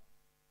God,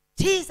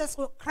 Jesus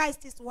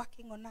Christ is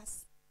working on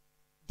us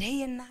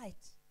day and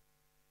night.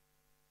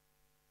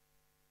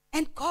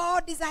 And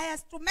God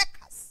desires to make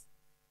us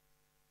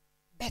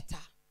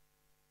better.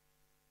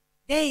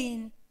 Day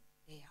in,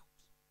 day out.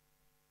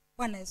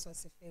 Bwana Yesu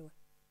asifiwe.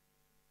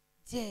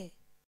 Je,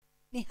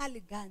 ni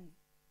hali gani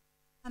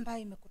ambayo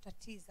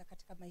imekutatiza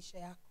katika maisha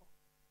yako?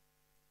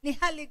 Ni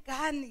hali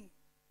gani?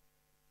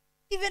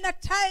 Even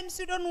at times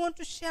you don't want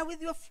to share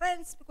with your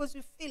friends because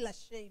you feel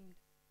ashamed.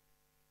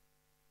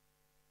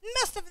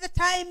 Most of the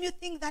time you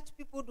think that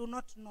people do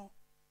not know.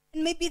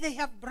 And maybe they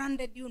have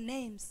branded you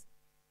names.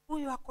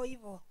 Huyu ako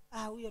hivyo,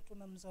 huyo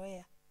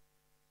tumemzoea.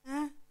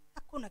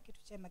 Hakuna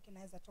kitu chema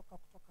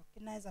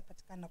kinaweza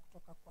patikana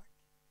kutoka kwake.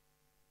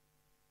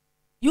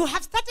 You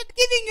have started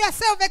giving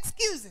yourself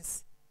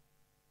excuses.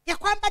 Ya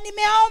kwamba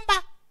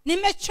nimeomba,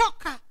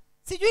 nimechoka,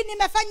 sijui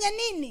nimefanya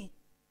nini.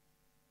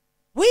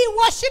 We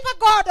worship a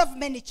God of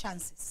many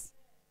chances.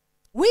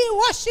 We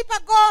worship a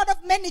God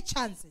of many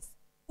chances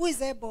who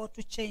is able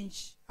to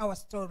change our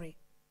story.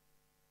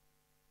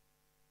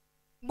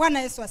 Bwana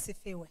Yesu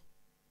asifiwe.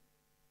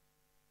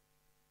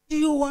 Do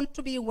you want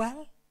to be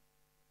well?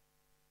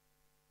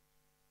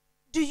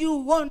 Do you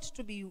want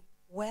to be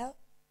well?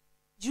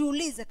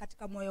 Jiulize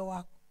katika moyo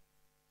wako.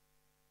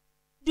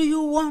 Do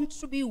you want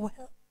to be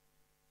well?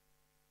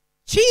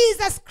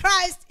 Jesus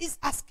Christ is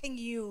asking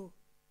you,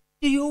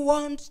 do you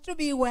want to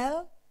be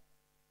well?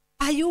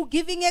 Are you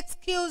giving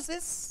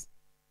excuses?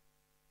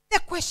 The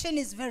question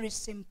is very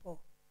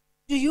simple.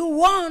 Do you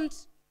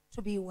want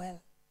to be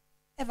well?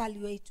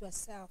 Evaluate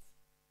yourself.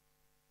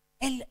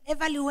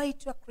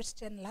 Evaluate your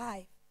Christian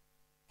life.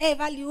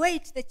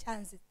 Evaluate the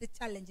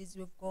challenges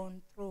you've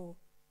gone through.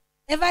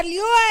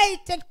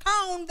 Evaluate and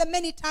count the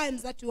many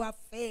times that you have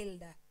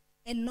failed.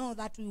 And know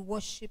that we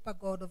worship a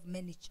God of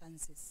many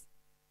chances.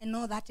 And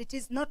know that it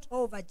is not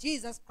over.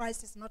 Jesus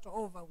Christ is not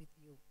over with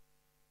you.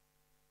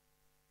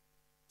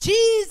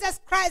 Jesus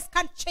Christ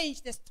can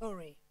change the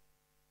story.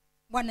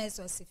 Bwana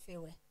Yesu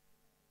asifiwe.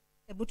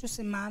 Hebu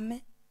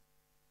tusimame.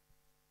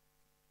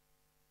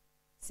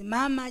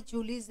 Simama,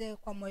 jiulize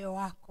kwa moyo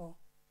wako.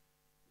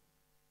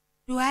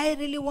 Do I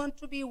really want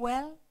to be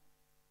well?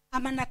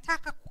 Ama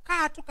nataka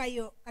kukaa tu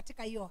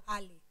katika hiyo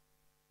hali.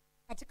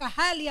 Katika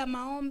hali ya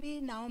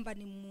maombi, naomba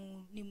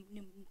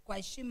kwa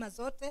heshima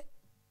zote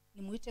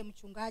nimuite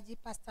mchungaji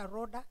Pastor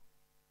Roda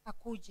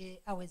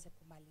akuje aweze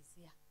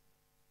kumalizia.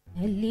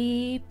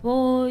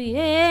 Alipo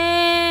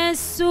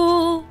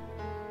Yesu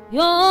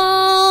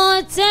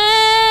yote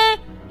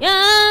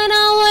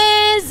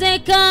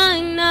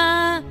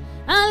yanawezekana.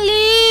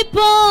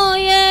 Alipo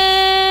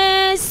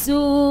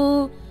Yesu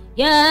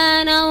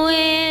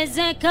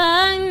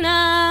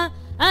yanawezekana.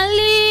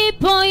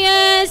 Alipo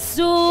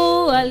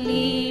Yesu,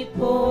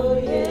 alipo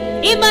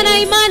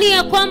Yesu. Imani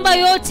ya kwamba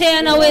yote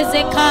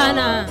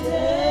yanawezekana.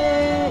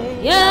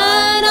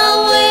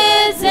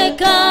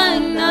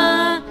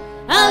 Yanawezekana.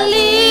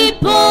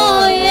 Alipo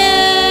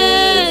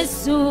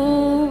Yesu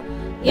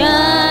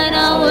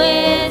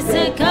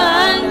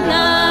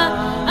yanawezekana.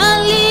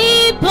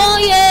 Alipo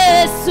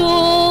Yesu,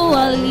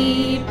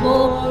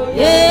 alipo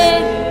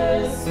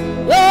Yesu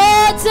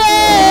yote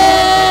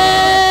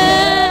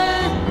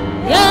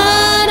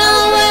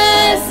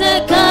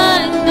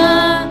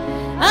yanawezekana.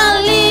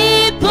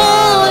 Alipo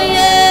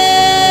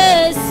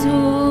Yesu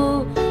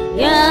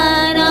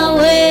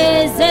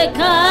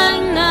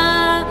yanawezekana.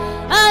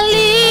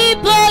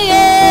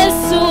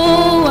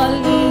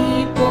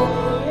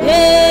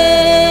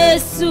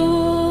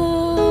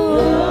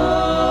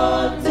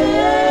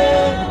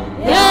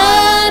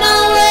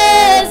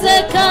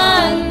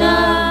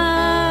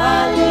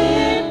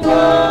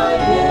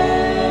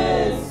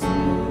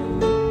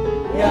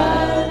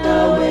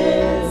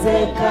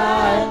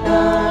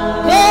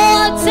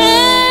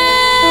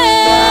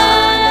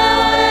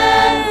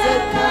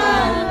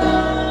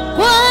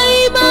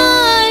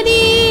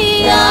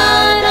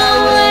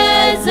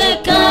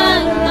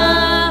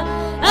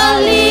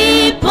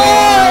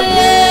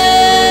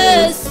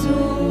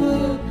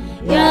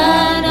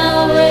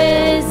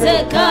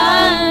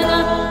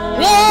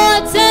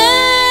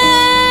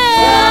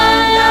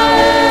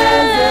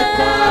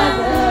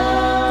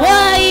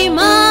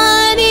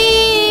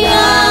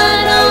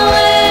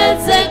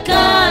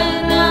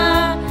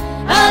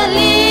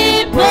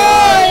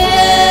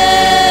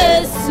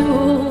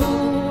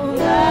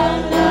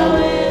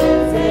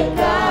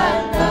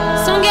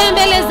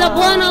 za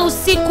Bwana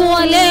usiku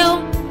wa leo.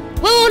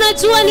 Wewe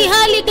unajua ni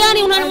hali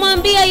gani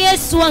unamwambia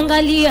Yesu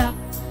angalia.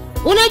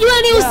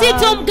 Unajua ni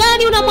uzito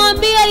gani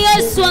unamwambia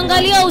Yesu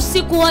angalia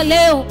usiku wa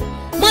leo.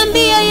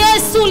 Mwambie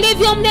Yesu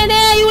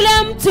ulivyomnenea yule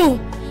mtu,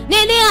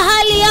 nenea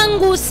hali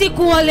yangu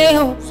usiku wa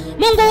leo.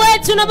 Mungu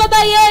wetu na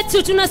Baba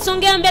yetu,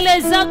 tunasongea mbele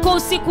zako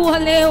usiku wa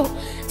leo.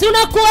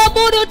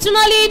 Tunakuabudu,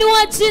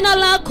 tunaliinua jina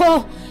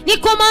lako. Ni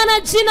kwa maana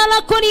jina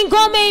lako ni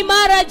ngome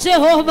imara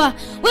Jehova.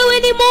 Wewe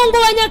ni Mungu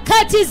wa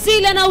nyakati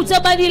zile na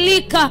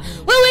utabadilika.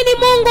 Wewe ni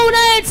Mungu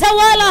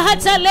unayetawala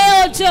hata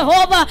leo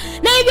Jehova.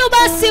 Na hivyo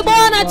basi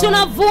Bwana,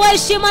 tunavua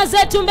heshima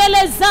zetu mbele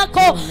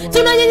zako.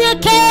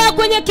 Tunanyenyekea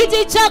kwenye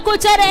kiti chako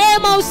cha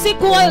rehema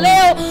usiku wa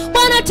leo.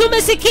 Bwana,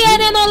 tumesikia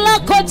neno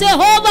lako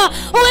Jehova.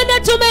 Huenda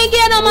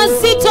tumeingia na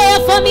mazito ya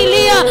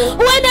familia,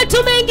 huenda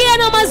tumeingia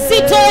na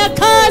mazito ya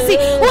kazi,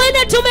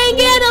 huenda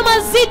tumeingia na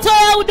mazito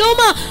ya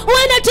huduma,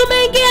 huenda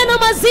tumeingia na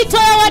mazito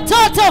ya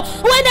watoto,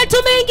 huenda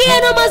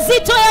tumeingia na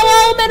mazito ya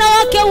waume na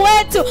wake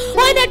wetu,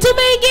 huenda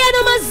tumeingia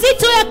na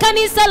mazito ya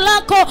kanisa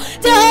lako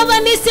Jehova.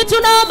 Nisi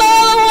tunaomba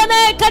wewe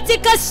uonaye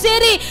katika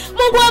siri,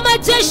 Mungu wa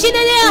majeshi,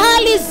 nenea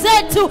hali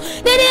zetu,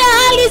 nenea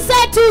hali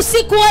zetu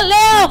usiku wa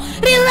leo.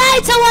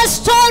 Rewrite our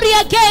story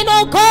again,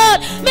 oh God.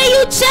 May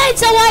you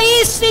change our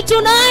history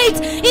tonight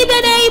in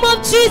the name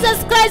of Jesus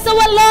Christ,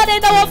 our Lord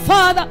and our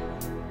Father.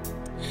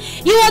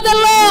 You are the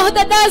Lord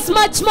that does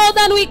much more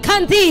than we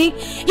can think.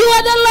 You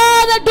are the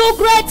Lord that do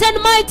great and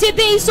mighty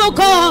things, oh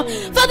God.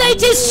 Father,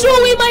 it is true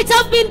we might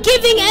have been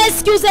giving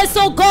excuses,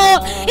 oh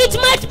God. It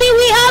might be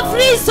we have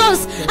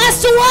reasons as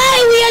to why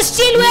we are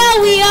still where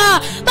we are.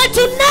 But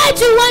tonight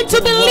we want to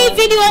believe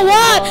in your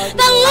word.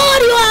 The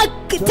Lord, you are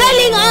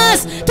telling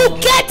us to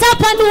get up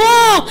and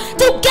walk,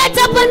 to get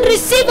up and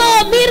receive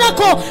our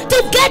miracle, to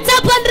get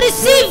up and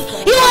receive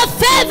your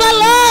favor,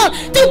 Lord,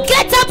 to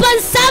get up and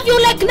serve you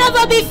like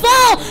never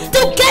before,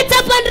 to get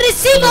up and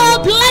receive our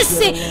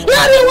blessing.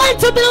 Lord, we want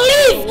to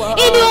believe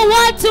in your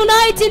word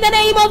tonight in the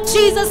name of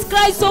Jesus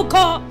Christ, oh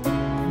God.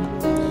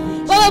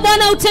 Wewe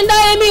Bwana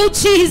utendaye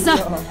miujiza,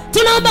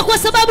 tunaomba kwa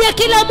sababu ya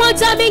kila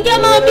mmoja ameingia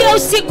maombi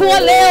usiku wa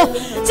leo.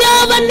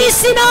 Jehova,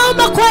 nisi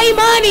naomba kwa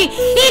imani,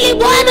 ili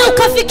Bwana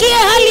ukafikie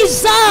hali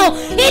zao,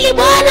 ili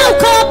Bwana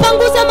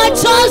ukawapanguza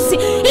machozi,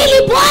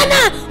 ili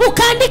Bwana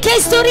ukaandike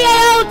historia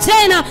yao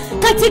tena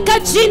katika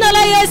jina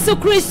la Yesu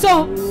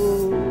Kristo.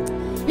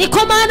 Ni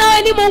kwa maana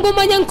wewe ni Mungu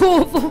mwenye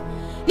nguvu.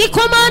 Ni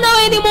kwa maana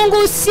wewe ni Mungu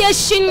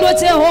usiyeshindwa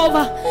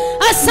Jehova.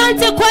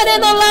 Asante kwa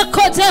neno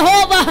lako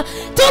Jehova.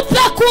 Tupe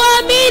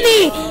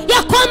kuamini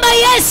ya kwamba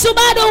Yesu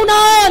bado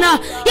unaona,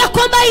 ya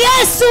kwamba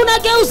Yesu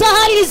unageuza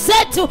hali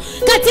zetu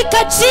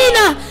katika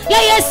jina la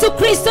Yesu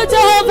Kristo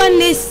Jehova.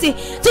 Nisi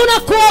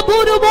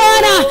tunakuabudu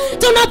Bwana.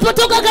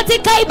 Tunapotoka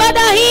katika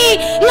ibada hii,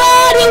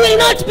 Lord, we will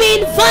not be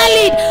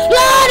invalid.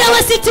 Lord,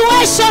 our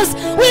situations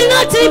will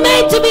not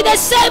remain to be the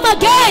same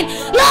again.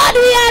 Lord,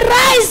 we are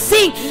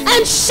rising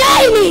and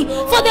shining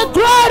for the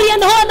glory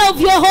and honor of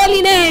your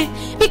holy name.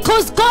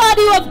 Because God,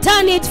 you have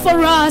done it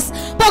for us.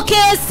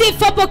 Pokea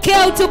sifa,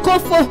 pokea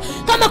utukufu.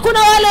 Kama kuna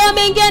wale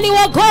wameingia ni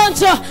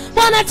wagonjwa,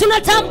 Bwana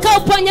tunatamka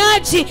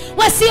uponyaji.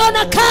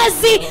 Wasiona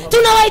kazi,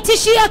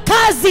 tunawaitishia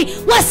kazi.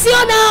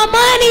 Wasiona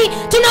amani,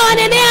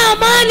 tunawanenea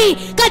amani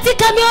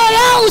katika mioyo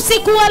yao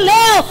usiku wa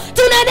leo.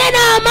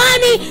 Tunanena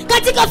amani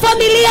katika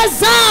familia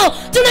zao.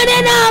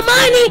 Tunanena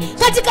amani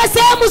katika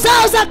sehemu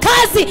zao za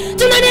kazi.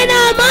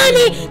 Tunanena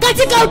amani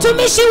katika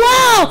utumishi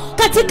wao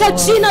katika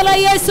jina la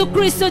Yesu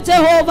Kristo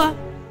Jehova.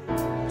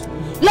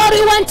 Lord,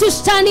 we want to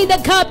stand in the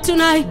gap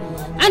tonight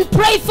and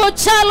pray for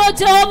Charlotte,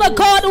 Jehovah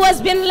God, who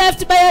has been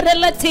left by a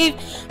relative.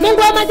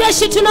 Mungu wa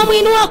majeshi,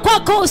 tunamuinua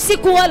kwako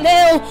usiku wa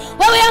leo.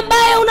 Wewe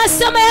ambaye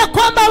unasema ya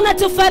kwamba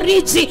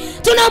unatufariji,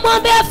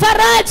 tunamwombea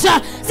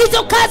faraja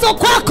zitokazo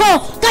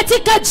kwako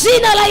katika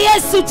jina la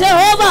Yesu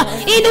Jehova.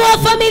 Inua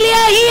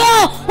familia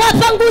hiyo,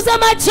 wapanguza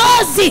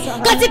machozi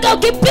katika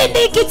kipindi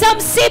hiki cha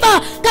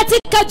msiba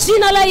katika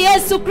jina la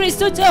Yesu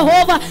Kristo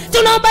Jehova.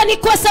 Tunaomba ni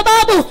kwa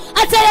sababu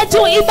hata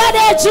ya ibada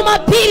ya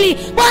Jumapili,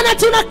 Bwana,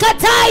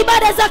 tunakataa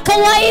ibada za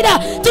kawaida.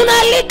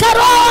 Tunaalika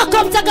Roho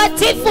wako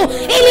Mtakatifu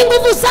ili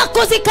nguvu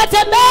zako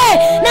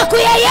zikatembee na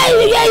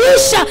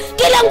kuyayusha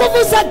kila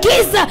nguvu za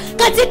giza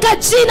katika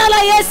jina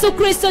la Yesu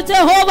Kristo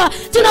Jehova.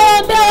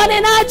 Tunawaombea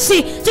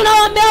wanenaji,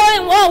 tunawaombea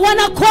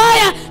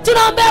wanakwaya,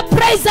 tunawaombea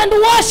praise and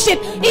worship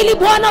ili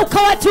Bwana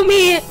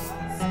ukawatumie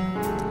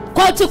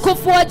kwa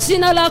utukufu wa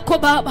jina lako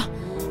Baba.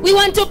 We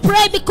want to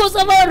pray because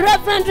of our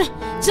Reverend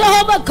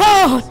Jehovah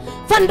God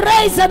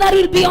fundraiser that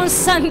will be on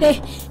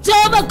Sunday.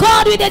 Jehovah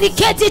God, we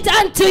dedicate it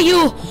unto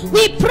you.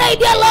 We pray,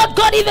 dear Lord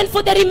God, even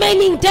for the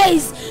remaining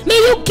days. May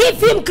you give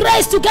him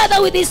grace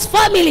together with his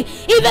family,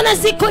 even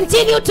as he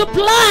continue to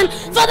plan.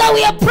 Father,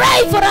 we are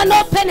praying for an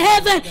open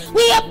heaven.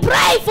 We are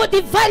praying for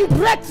divine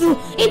breakthrough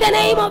in the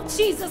name of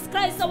Jesus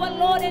Christ, our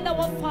Lord and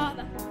our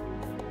Father.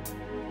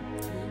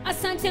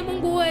 Asante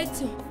Mungu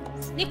wetu.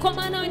 Ni kwa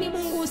maana ni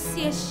Mungu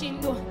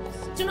usiyeshindwa.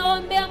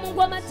 Tunawaombea Mungu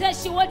wa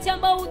majeshi wote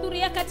ambao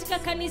hudhuria katika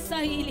kanisa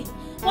hili.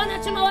 Bwana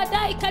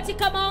tunawadai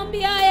katika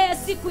maombi haya ya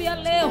siku ya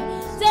leo.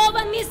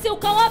 Jehova nisi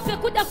ukawape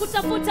kuja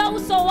kutafuta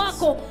uso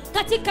wako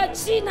katika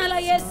jina la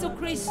Yesu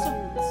Kristo.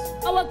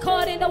 Our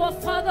God and our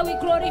Father, we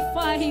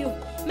glorify you.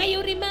 May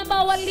you remember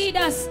our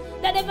leaders,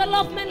 the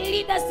development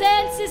leaders, the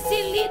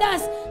LCC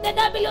leaders, the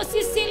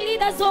WCC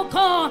leaders, oh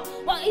God.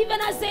 Or even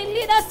as they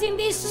lead us in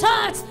this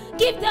church,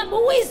 give them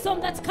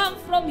wisdom that comes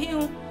from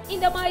you. In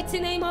the mighty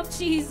name of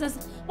Jesus.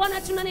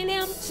 Bwana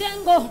tunanenea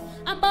mchengo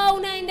ambao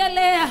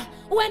unaendelea.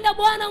 Uenda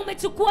Bwana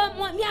umechukua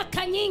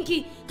miaka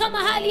nyingi kama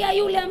hali ya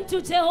yule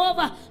mtu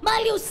Jehova.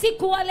 Bali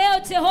usiku wa leo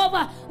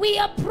Jehova, we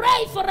are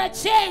praying for a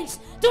change.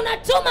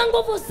 Tunatuma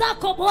nguvu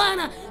zako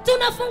Bwana.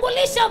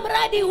 Tunafungulisha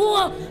mradi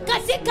huo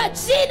katika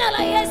jina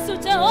la Yesu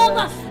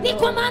Jehova. Ni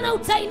kwa maana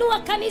utainua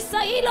kanisa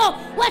hilo,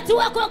 watu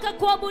wako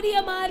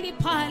wakakuabudia mahali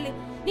pale.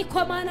 Ni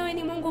kwa maana wewe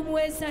ni Mungu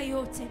muweza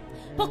yote.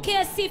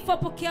 Pokea sifa,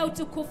 pokea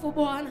utukufu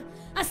Bwana.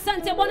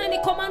 Asante Bwana, ni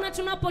kwa maana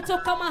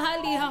tunapotoka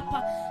mahali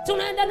hapa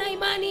tunaenda na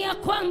imani ya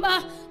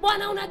kwamba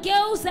Bwana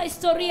unageuza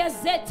historia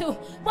zetu.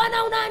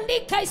 Bwana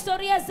unaandika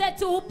historia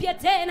zetu upya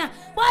tena.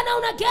 Bwana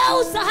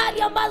unageuza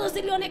hali ambazo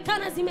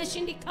zilionekana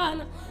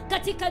zimeshindikana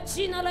katika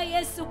jina la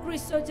Yesu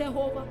Kristo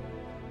Jehova.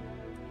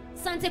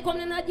 Asante kwa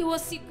mnenaji wa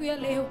siku ya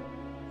leo.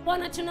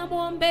 Bwana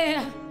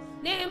tunamuombea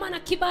neema na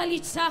kibali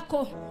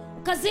chako,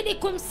 ukazidi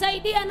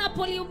kumsaidia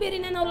anapolihubiri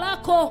neno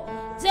lako.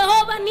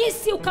 Jehova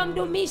nisi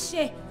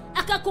ukamdumishe,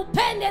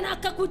 akakupende na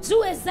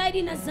akakujue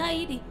zaidi na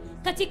zaidi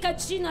katika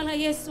jina la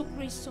Yesu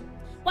Kristo.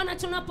 Bwana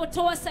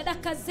tunapotoa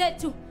sadaka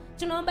zetu,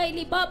 tunaomba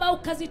ili Baba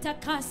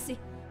ukazitakase.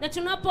 Na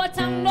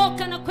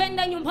tunapotamloka na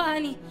kwenda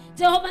nyumbani,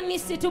 Jehova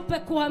nisi tupe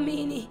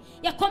kuamini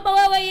ya kwamba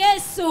wewe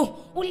Yesu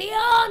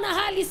uliona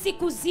hali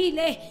siku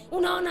zile,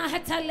 unaona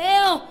hata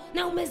leo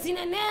na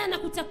umezinenea na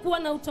kutakuwa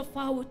na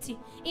utofauti.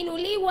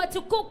 Inuliwa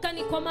tukuka,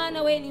 ni kwa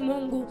maana wewe ni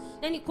Mungu.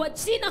 Na ni kwa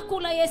jina kuu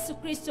la Yesu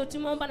Kristo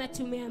tumeomba na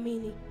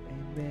tumeamini.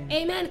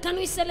 Amen. Can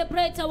we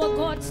celebrate our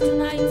God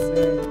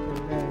tonight?